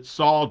told that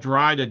Saul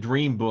dried a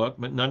dream book,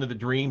 but none of the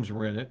dreams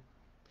were in it.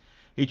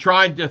 He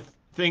tried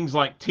things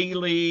like tea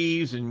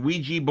leaves and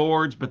Ouija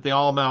boards, but they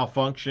all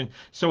malfunctioned.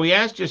 So he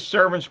asked his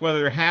servants whether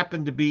there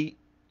happened to be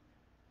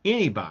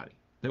anybody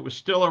that was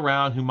still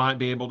around who might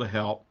be able to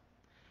help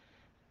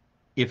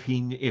if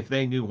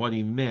they knew what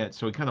he meant.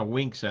 So he kind of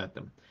winks at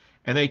them.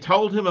 And they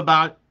told him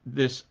about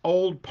this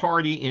old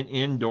party in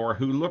Endor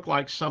who looked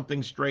like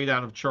something straight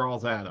out of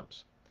Charles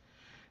Addams.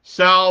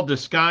 Saul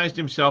disguised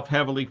himself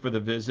heavily for the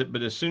visit,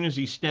 but as soon as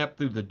he stepped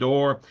through the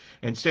door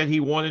and said he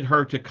wanted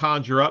her to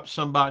conjure up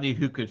somebody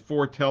who could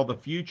foretell the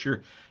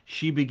future,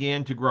 she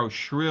began to grow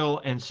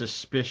shrill and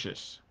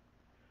suspicious.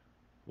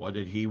 What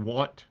did he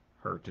want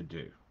her to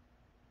do?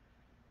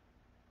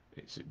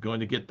 Is it going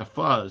to get the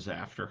fuzz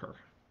after her?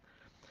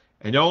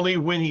 And only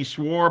when he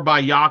swore by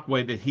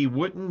Yahweh that he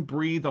wouldn't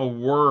breathe a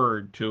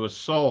word to a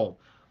soul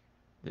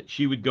that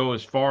she would go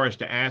as far as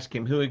to ask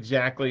him who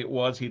exactly it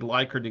was he'd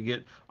like her to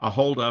get a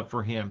hold of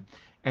for him.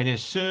 And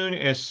as soon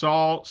as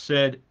Saul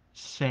said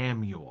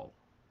Samuel,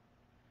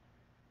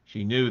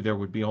 she knew there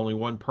would be only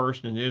one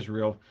person in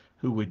Israel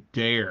who would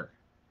dare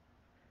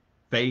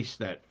face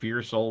that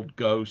fierce old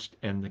ghost,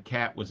 and the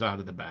cat was out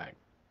of the bag.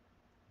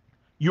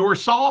 "You're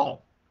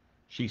Saul,"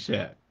 she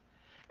said.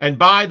 And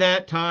by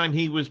that time,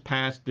 he was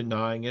past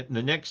denying it. And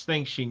the next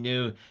thing she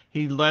knew,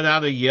 he let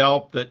out a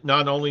yelp that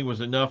not only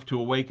was enough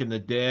to awaken the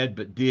dead,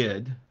 but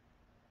did.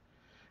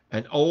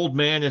 "An old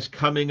man is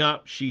coming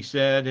up," she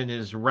said, "and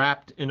is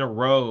wrapped in a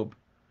robe."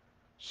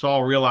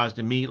 Saul realized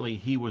immediately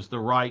he was the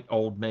right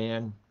old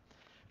man.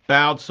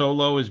 Bowed so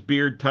low his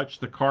beard touched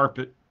the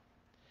carpet.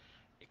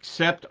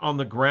 Except on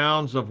the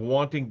grounds of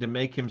wanting to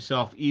make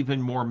himself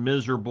even more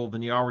miserable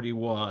than he already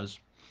was,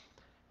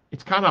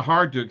 it's kind of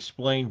hard to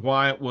explain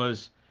why it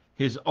was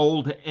his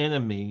old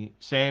enemy,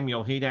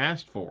 Samuel, he'd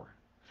asked for.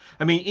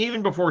 I mean,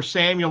 even before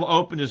Samuel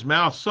opened his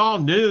mouth, Saul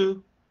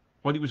knew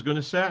what he was going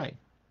to say.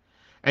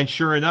 And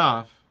sure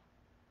enough,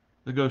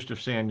 the ghost of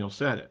Samuel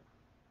said it.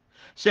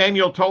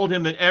 Samuel told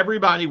him that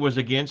everybody was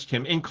against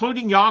him,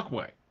 including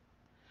Yahweh.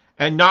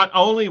 And not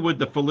only would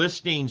the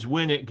Philistines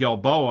win at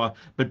Gilboa,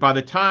 but by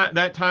that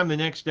time the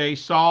next day,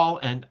 Saul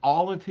and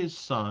all of his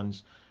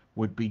sons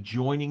would be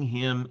joining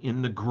him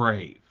in the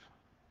grave.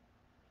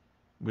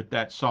 With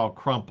that, Saul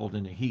crumpled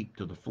in a heap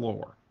to the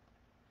floor.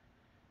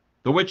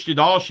 The witch did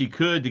all she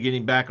could to get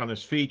him back on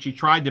his feet. She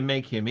tried to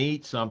make him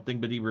eat something,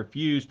 but he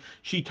refused.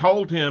 She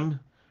told him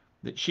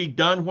that she'd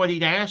done what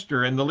he'd asked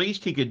her, and the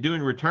least he could do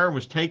in return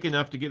was take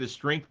enough to get his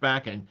strength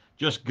back and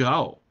just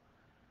go.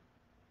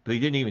 But he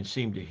didn't even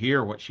seem to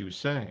hear what she was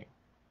saying.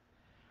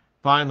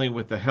 Finally,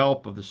 with the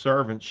help of the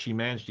servants, she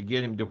managed to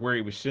get him to where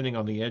he was sitting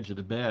on the edge of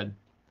the bed.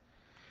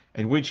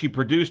 And when she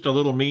produced a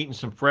little meat and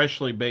some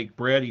freshly baked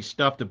bread, he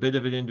stuffed a bit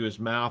of it into his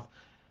mouth,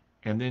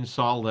 and then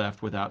Saul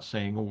left without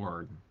saying a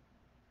word.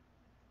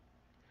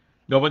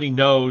 Nobody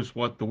knows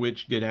what the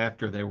witch did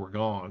after they were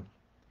gone.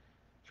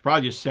 She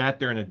probably just sat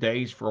there in a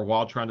daze for a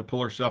while, trying to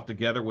pull herself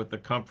together with the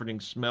comforting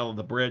smell of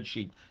the bread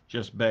she'd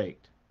just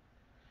baked.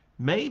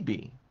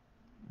 Maybe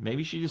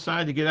she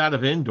decided to get out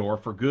of Endor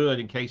for good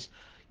in case,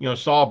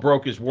 Saul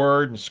broke his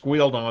word and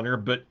squealed on her,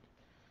 but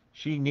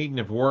she needn't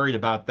have worried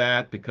about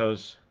that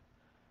because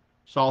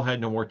Saul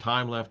had no more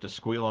time left to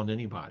squeal on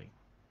anybody.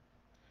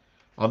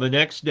 On the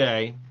next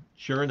day,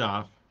 sure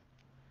enough,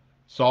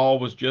 Saul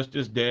was just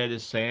as dead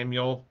as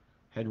Samuel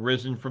had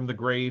risen from the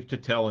grave to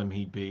tell him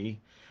he'd be.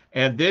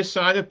 And this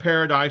side of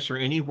paradise or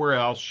anywhere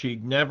else,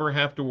 she'd never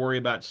have to worry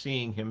about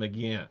seeing him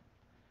again.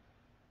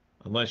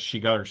 Unless she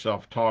got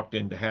herself talked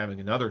into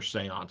having another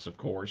seance, of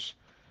course.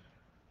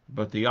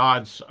 But the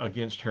odds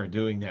against her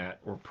doing that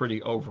were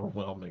pretty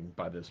overwhelming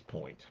by this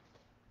point.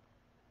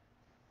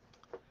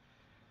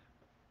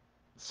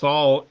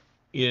 Saul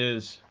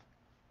is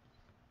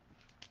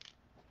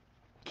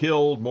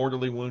killed,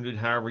 mortally wounded,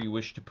 however you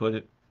wish to put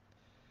it,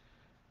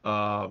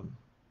 um,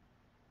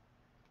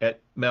 at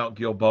Mount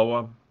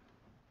Gilboa.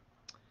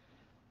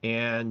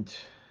 And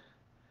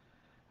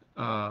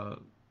uh,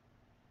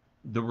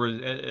 there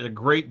was a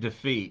great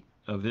defeat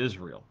of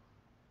Israel.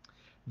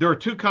 There are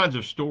two kinds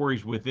of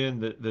stories within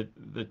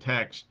the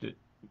text that,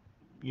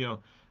 you know,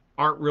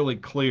 aren't really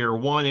clear.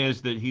 One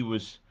is that he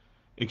was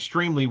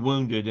extremely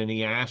wounded and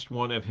he asked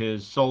one of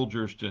his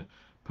soldiers to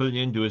put an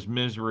end to his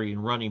misery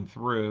and run him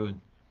through.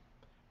 And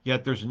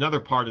yet there's another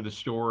part of the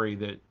story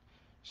that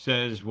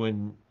says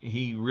when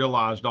he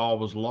realized all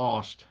was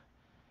lost,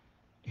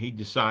 he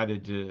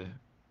decided to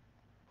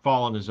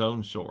fall on his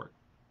own sword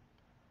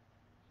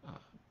uh,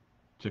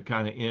 to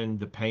kind of end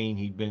the pain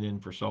he'd been in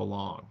for so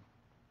long.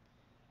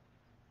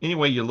 Any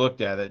way you looked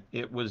at it,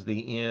 it was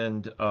the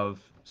end of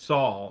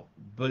Saul,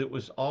 but it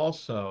was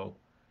also,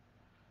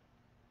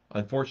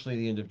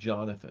 unfortunately, the end of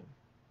Jonathan.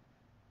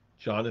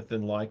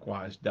 Jonathan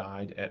likewise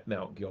died at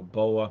Mount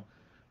Gilboa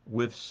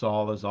with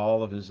Saul, as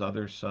all of his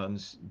other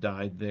sons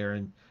died there.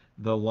 And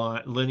the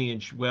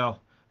lineage,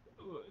 well,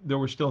 there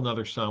was still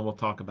another son. We'll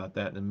talk about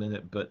that in a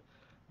minute, but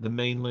the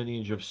main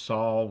lineage of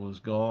Saul was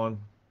gone.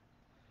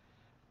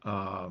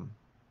 Um,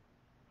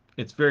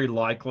 it's very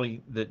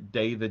likely that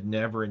David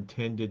never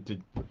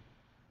intended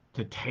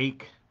to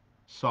take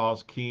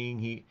Saul's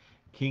king,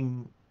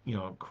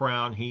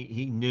 crown.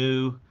 He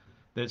knew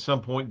that at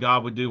some point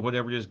God would do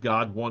whatever it is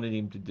God wanted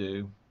him to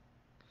do.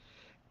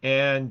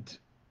 And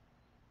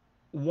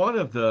one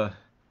of the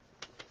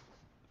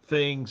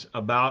things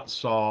about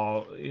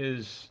Saul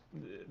is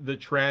the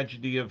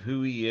tragedy of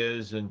who he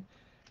is, and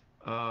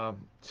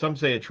some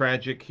say a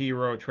tragic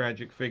hero, a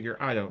tragic figure.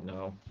 I don't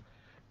know.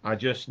 I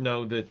just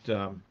know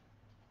that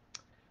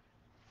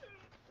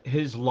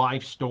his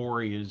life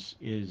story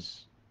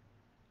is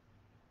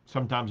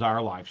sometimes our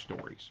life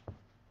stories.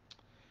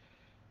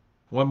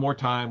 One more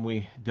time,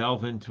 we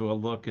delve into a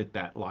look at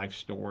that life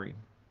story.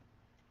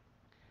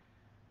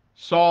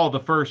 Saul,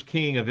 the first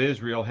king of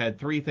Israel, had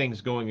three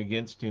things going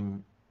against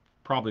him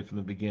probably from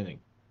the beginning.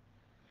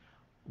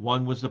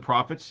 One was the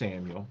prophet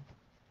Samuel.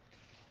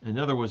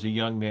 Another was a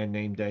young man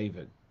named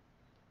David.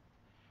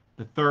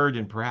 The third,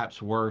 and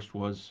perhaps worst,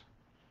 was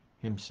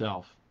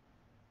himself.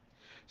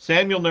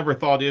 Samuel never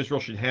thought Israel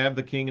should have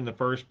the king in the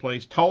first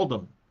place, told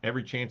him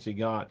every chance he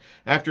got.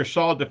 After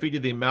Saul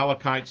defeated the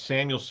Amalekites,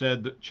 Samuel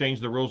said,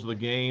 changed the rules of the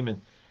game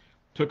and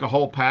took a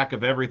whole pack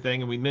of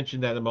everything. And we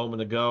mentioned that a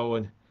moment ago.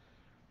 And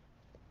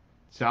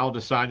Saul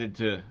decided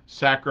to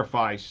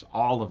sacrifice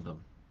all of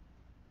them.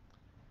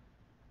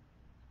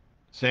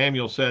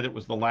 Samuel said it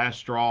was the last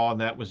straw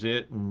and that was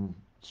it, and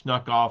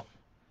snuck off,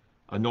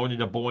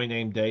 anointed a boy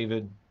named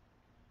David.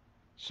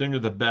 Sooner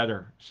the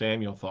better,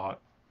 Samuel thought.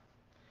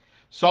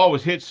 Saul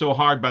was hit so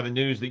hard by the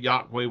news that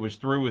Yahweh was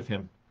through with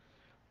him.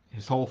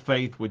 His whole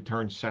faith would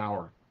turn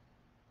sour.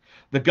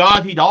 The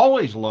God he'd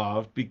always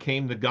loved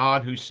became the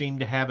God who seemed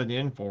to have it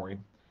in for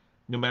him,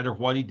 no matter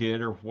what he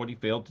did or what he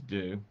failed to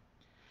do.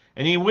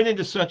 And he went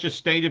into such a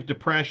state of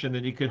depression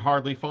that he could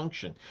hardly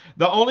function.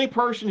 The only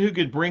person who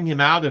could bring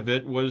him out of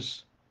it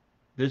was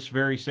this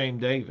very same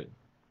David.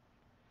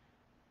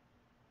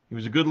 He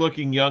was a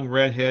good-looking young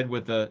redhead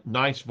with a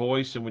nice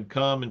voice and would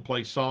come and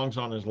play songs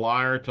on his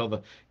lyre till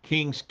the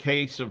king's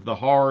case of the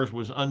horrors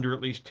was under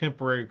at least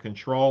temporary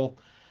control.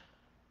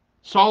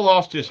 Saul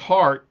lost his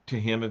heart to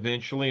him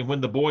eventually, and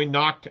when the boy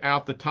knocked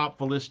out the top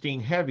Philistine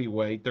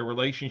heavyweight, their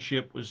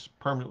relationship was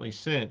permanently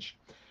cinched,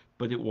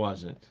 but it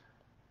wasn't.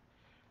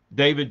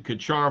 David could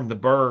charm the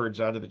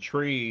birds out of the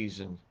trees,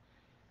 and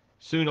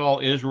soon all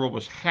Israel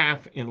was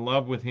half in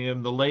love with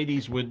him. The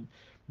ladies would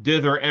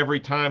dither every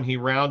time he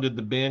rounded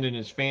the bend in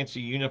his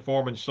fancy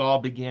uniform, and Saul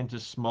began to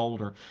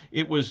smolder.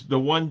 It was the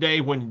one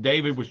day when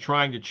David was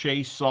trying to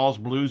chase Saul's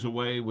blues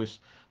away with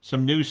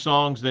some new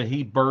songs that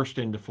he burst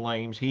into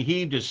flames. He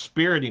heaved his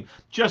spear at him,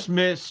 just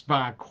missed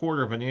by a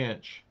quarter of an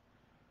inch.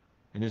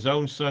 And his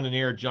own son and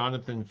heir,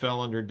 Jonathan,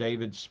 fell under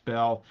David's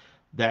spell.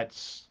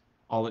 That's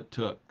all it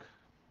took.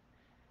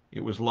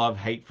 It was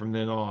love-hate from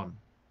then on.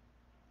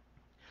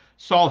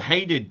 Saul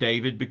hated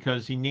David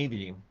because he needed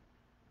him.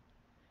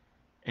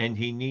 And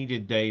he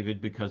needed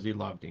David because he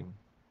loved him.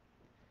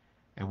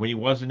 And when he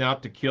wasn't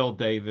out to kill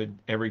David,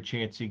 every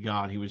chance he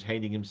got, he was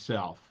hating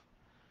himself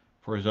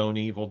for his own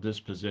evil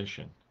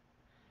disposition.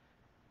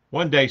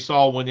 One day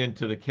Saul went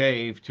into the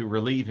cave to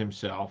relieve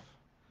himself.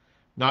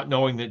 not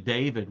knowing that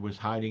David was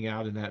hiding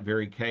out in that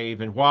very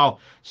cave. And while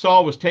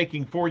Saul was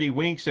taking 40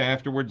 winks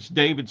afterwards,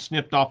 David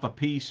snipped off a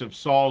piece of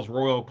Saul's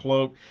royal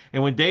cloak.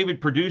 And when David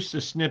produced the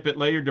snippet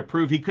later to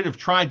prove he could have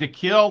tried to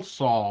kill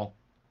Saul,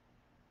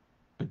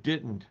 but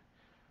didn't,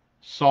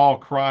 Saul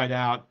cried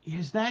out,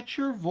 "Is that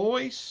your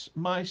voice,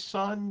 my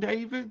son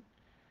David?"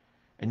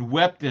 and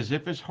wept as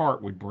if his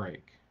heart would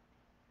break,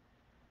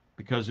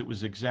 because it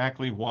was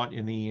exactly what,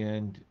 in the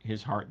end,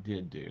 his heart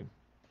did do.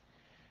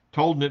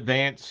 Told in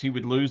advance he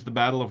would lose the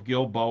Battle of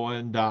Gilboa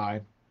and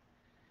die.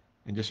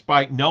 And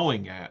despite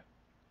knowing that,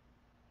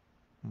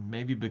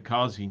 maybe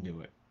because he knew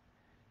it,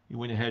 he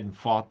went ahead and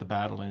fought the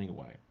battle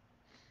anyway.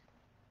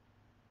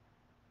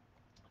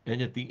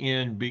 And at the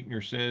end,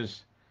 Buechner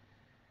says,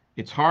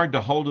 it's hard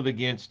to hold it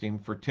against him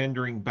for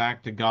tendering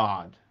back to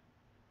God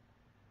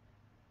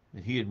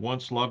that he had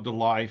once loved a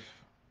life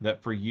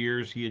that for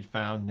years he had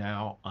found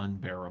now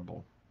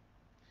unbearable.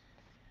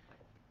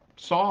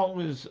 Saul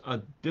is a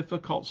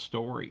difficult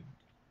story,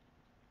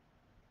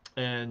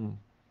 and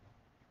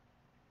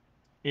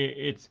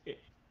it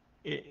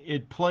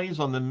plays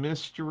on the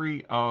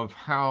mystery of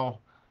how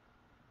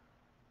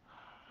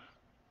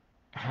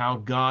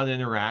God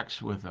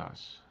interacts with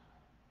us.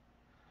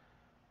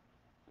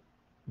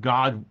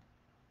 God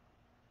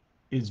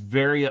is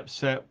very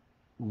upset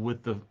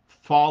with the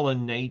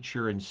fallen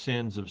nature and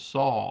sins of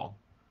Saul.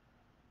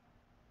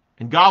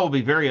 And God will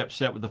be very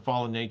upset with the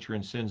fallen nature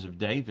and sins of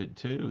David,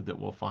 too, that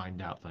we'll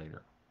find out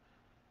later.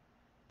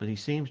 But he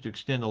seems to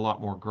extend a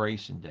lot more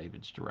grace in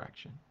David's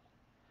direction.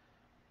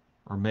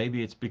 Or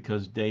maybe it's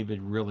because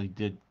David really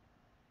did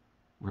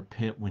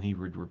repent when he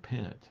would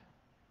repent.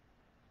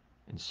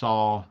 And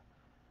Saul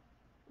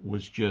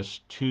was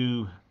just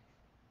too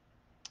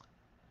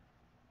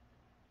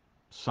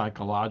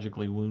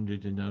psychologically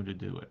wounded to know to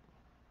do it.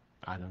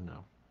 I don't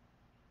know.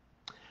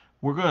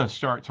 We're going to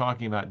start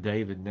talking about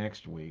David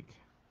next week.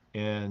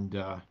 And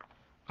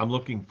I'm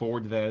looking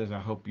forward to that, as I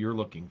hope you're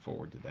looking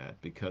forward to that,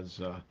 because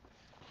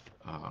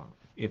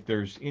if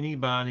there's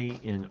anybody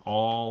in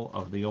all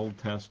of the Old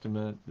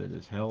Testament that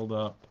is held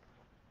up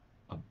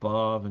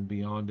above and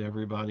beyond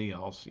everybody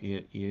else,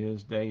 it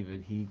is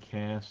David. He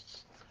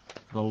casts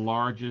the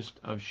largest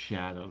of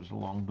shadows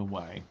along the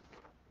way.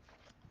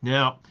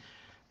 Now,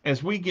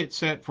 as we get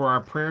set for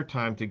our prayer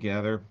time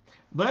together,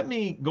 let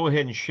me go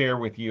ahead and share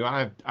with you.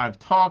 I've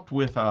talked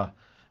with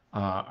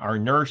our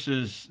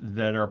nurses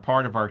that are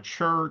part of our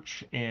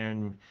church,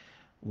 and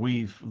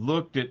we've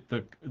looked at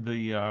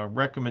the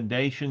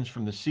recommendations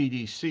from the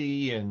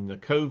CDC and the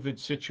COVID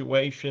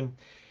situation,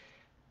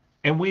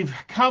 and we've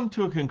come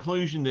to a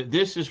conclusion that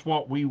this is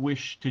what we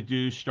wish to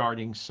do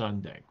starting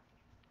Sunday.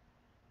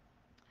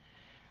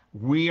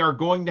 We are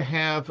going to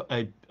have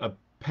a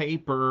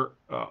paper,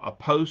 a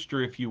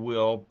poster, if you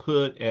will,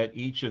 put at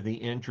each of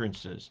the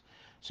entrances,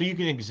 so you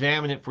can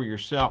examine it for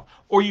yourself.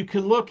 Or you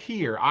can look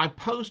here. I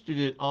posted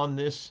it on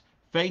this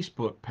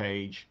Facebook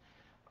page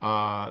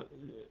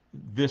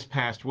this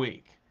past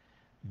week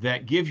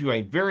that gives you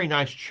a very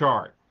nice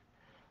chart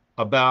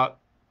about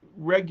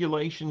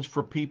regulations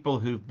for people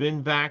who've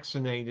been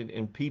vaccinated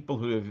and people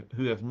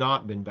who have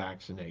not been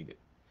vaccinated,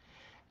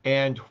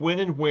 and when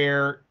and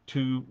where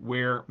to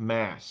wear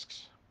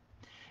masks.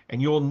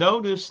 And you'll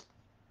notice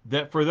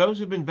that for those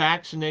who've been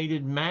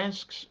vaccinated,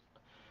 masks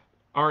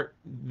aren't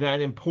that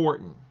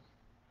important.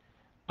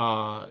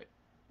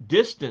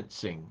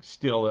 Distancing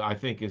still, I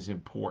think, is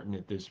important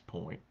at this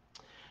point.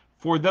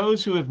 For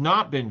those who have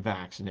not been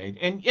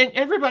vaccinated, and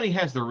everybody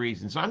has their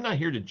reasons. I'm not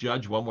here to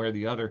judge one way or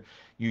the other.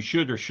 You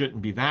should or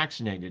shouldn't be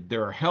vaccinated.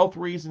 There are health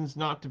reasons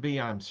not to be,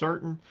 I'm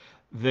certain.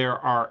 There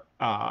are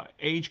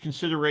age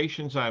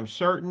considerations, I'm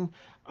certain.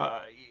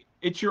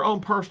 It's your own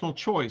personal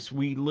choice.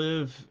 We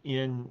live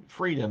in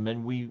freedom,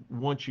 and we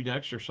want you to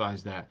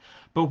exercise that.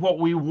 But what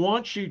we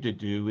want you to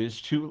do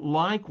is to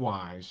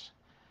likewise,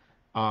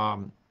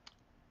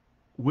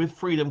 with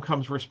freedom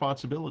comes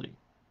responsibility.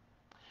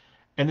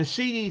 And the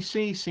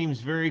CDC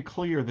seems very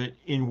clear that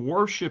in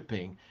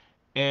worshiping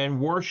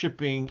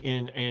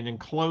in an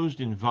enclosed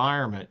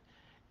environment,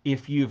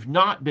 if you've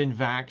not been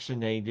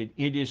vaccinated,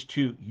 it is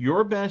to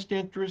your best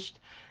interest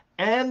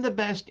and the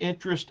best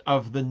interest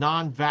of the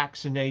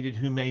non-vaccinated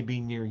who may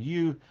be near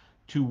you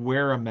to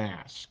wear a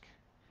mask,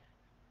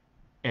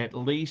 at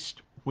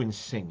least when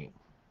singing.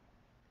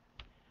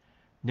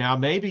 Now,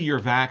 maybe you're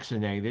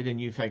vaccinated and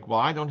you think, well,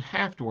 I don't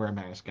have to wear a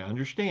mask. I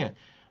understand.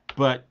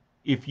 But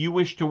if you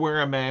wish to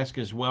wear a mask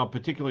as well,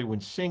 particularly when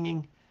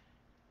singing,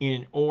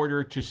 in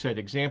order to set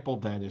example,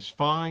 that is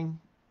fine.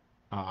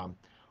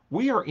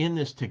 We are in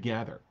this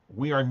together.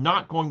 We are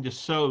not going to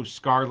sew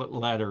scarlet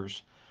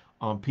letters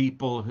on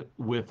people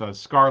with a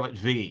scarlet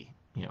V.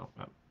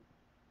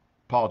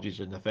 Apologies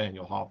to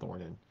Nathaniel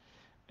Hawthorne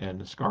and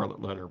the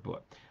Scarlet Letter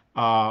book.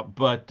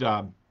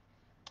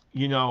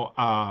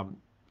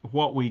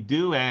 What we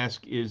do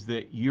ask is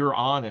that you're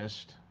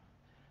honest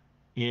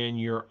in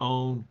your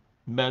own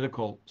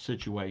medical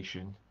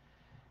situation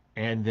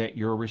and that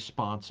you're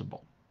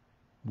responsible.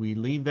 We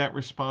leave that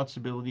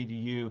responsibility to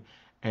you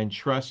and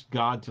trust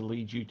God to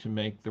lead you to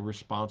make the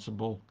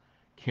responsible,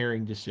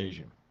 caring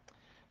decision.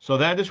 So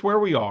that is where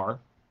we are.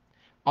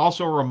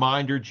 Also, a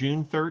reminder,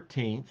 June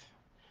 13th,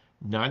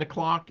 9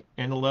 o'clock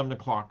and 11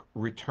 o'clock,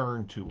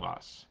 return to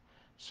us.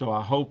 So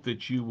I hope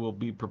that you will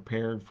be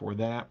prepared for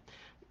that.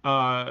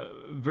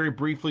 Very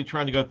briefly,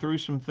 trying to go through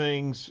some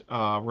things.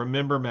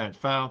 Remember Matt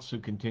Fouts, who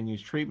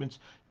continues treatments.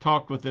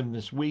 Talked with him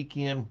this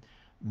weekend.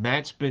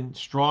 Matt's been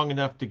strong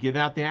enough to get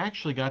out. They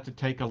actually got to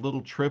take a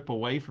little trip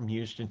away from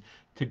Houston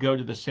to go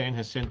to the San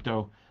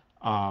Jacinto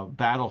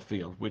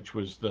battlefield, which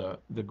was the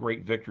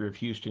great victory of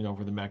Houston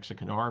over the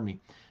Mexican army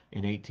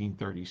in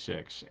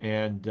 1836.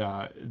 And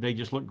they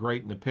just look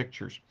great in the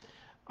pictures.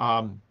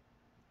 Um,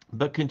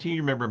 but continue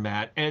to remember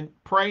Matt and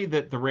pray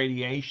that the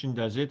radiation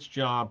does its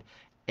job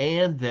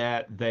and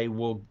that they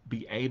will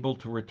be able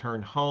to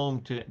return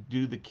home to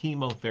do the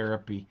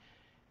chemotherapy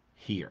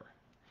here.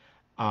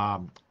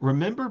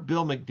 Remember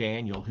Bill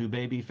McDaniel, who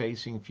may be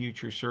facing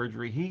future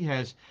surgery. He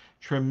has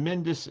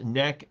tremendous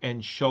neck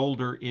and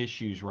shoulder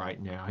issues right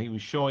now. He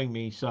was showing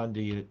me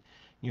Sunday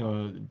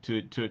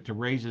that, to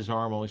raise his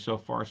arm only so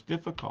far. It's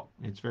difficult.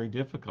 It's very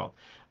difficult.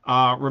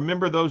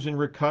 Remember those in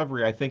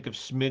recovery. I think of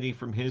Smitty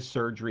from his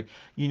surgery.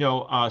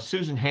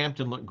 Susan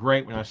Hampton looked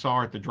great when I saw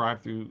her at the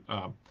drive-through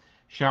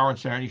shower on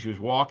Saturday. She was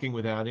walking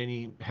without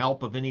any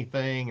help of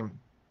anything, and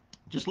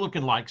just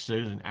looking like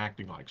Susan,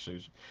 acting like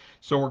Susan.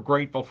 So we're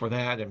grateful for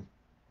that.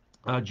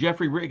 And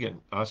Jeffrey Riggin,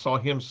 I saw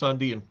him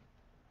Sunday, and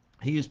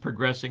he is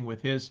progressing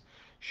with his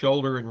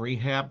shoulder in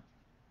rehab.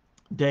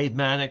 Dave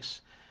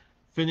Maddox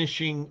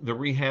finishing the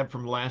rehab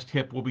from last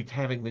hip. Will be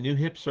having the new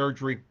hip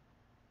surgery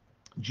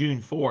June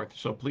 4th.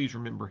 So please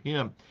remember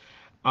him.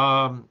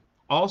 Um,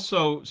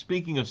 Also,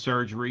 speaking of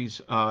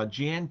surgeries,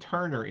 Jan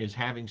Turner is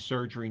having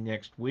surgery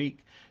next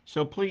week.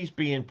 So please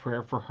be in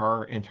prayer for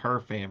her and her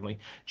family.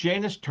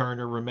 Janice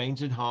Turner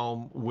remains at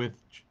home with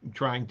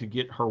trying to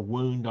get her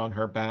wound on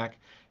her back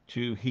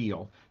to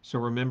heal. So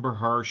remember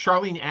her.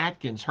 Charlene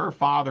Atkins, her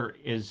father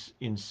is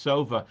in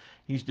SOVA.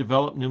 He's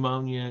developed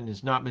pneumonia and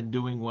has not been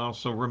doing well.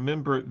 So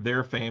remember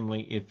their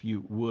family if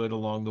you would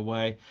along the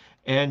way.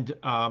 And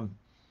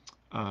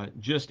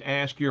just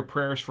ask your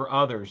prayers for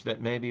others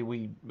that maybe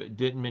we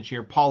didn't mention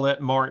here.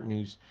 Paulette Martin,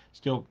 who's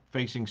still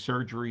facing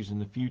surgeries in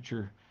the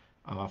future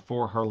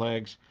for her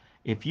legs.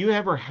 If you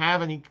ever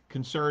have any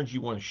concerns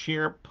you want to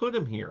share, put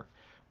them here.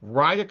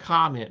 Write a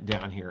comment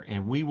down here,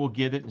 and we will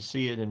get it and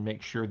see it and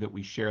make sure that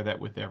we share that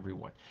with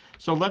everyone.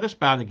 So let us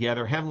bow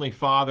together. Heavenly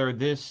Father,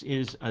 this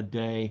is a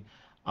day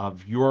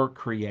of your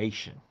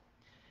creation.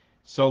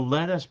 So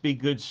let us be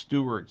good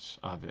stewards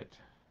of it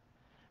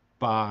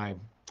by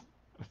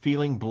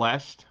feeling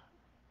blessed,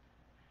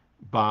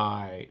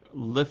 by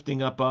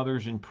lifting up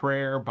others in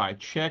prayer, by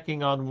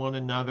checking on one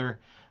another,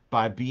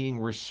 by being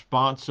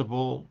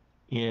responsible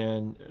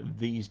in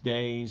these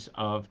days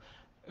of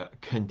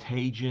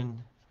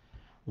contagion.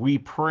 We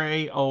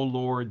pray, oh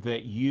Lord,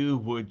 that you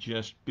would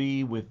just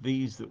be with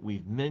these that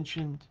we've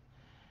mentioned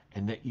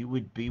and that you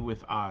would be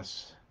with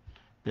us,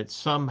 that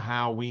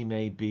somehow we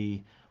may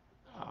be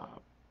uh,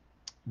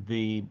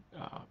 the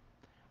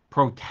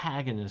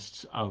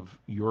protagonists of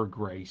your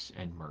grace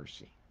and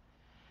mercy.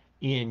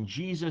 In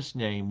Jesus'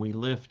 name, we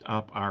lift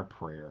up our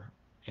prayer.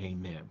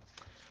 Amen.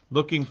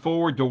 Looking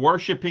forward to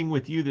worshiping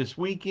with you this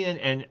weekend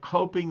and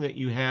hoping that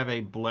you have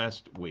a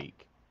blessed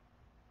week.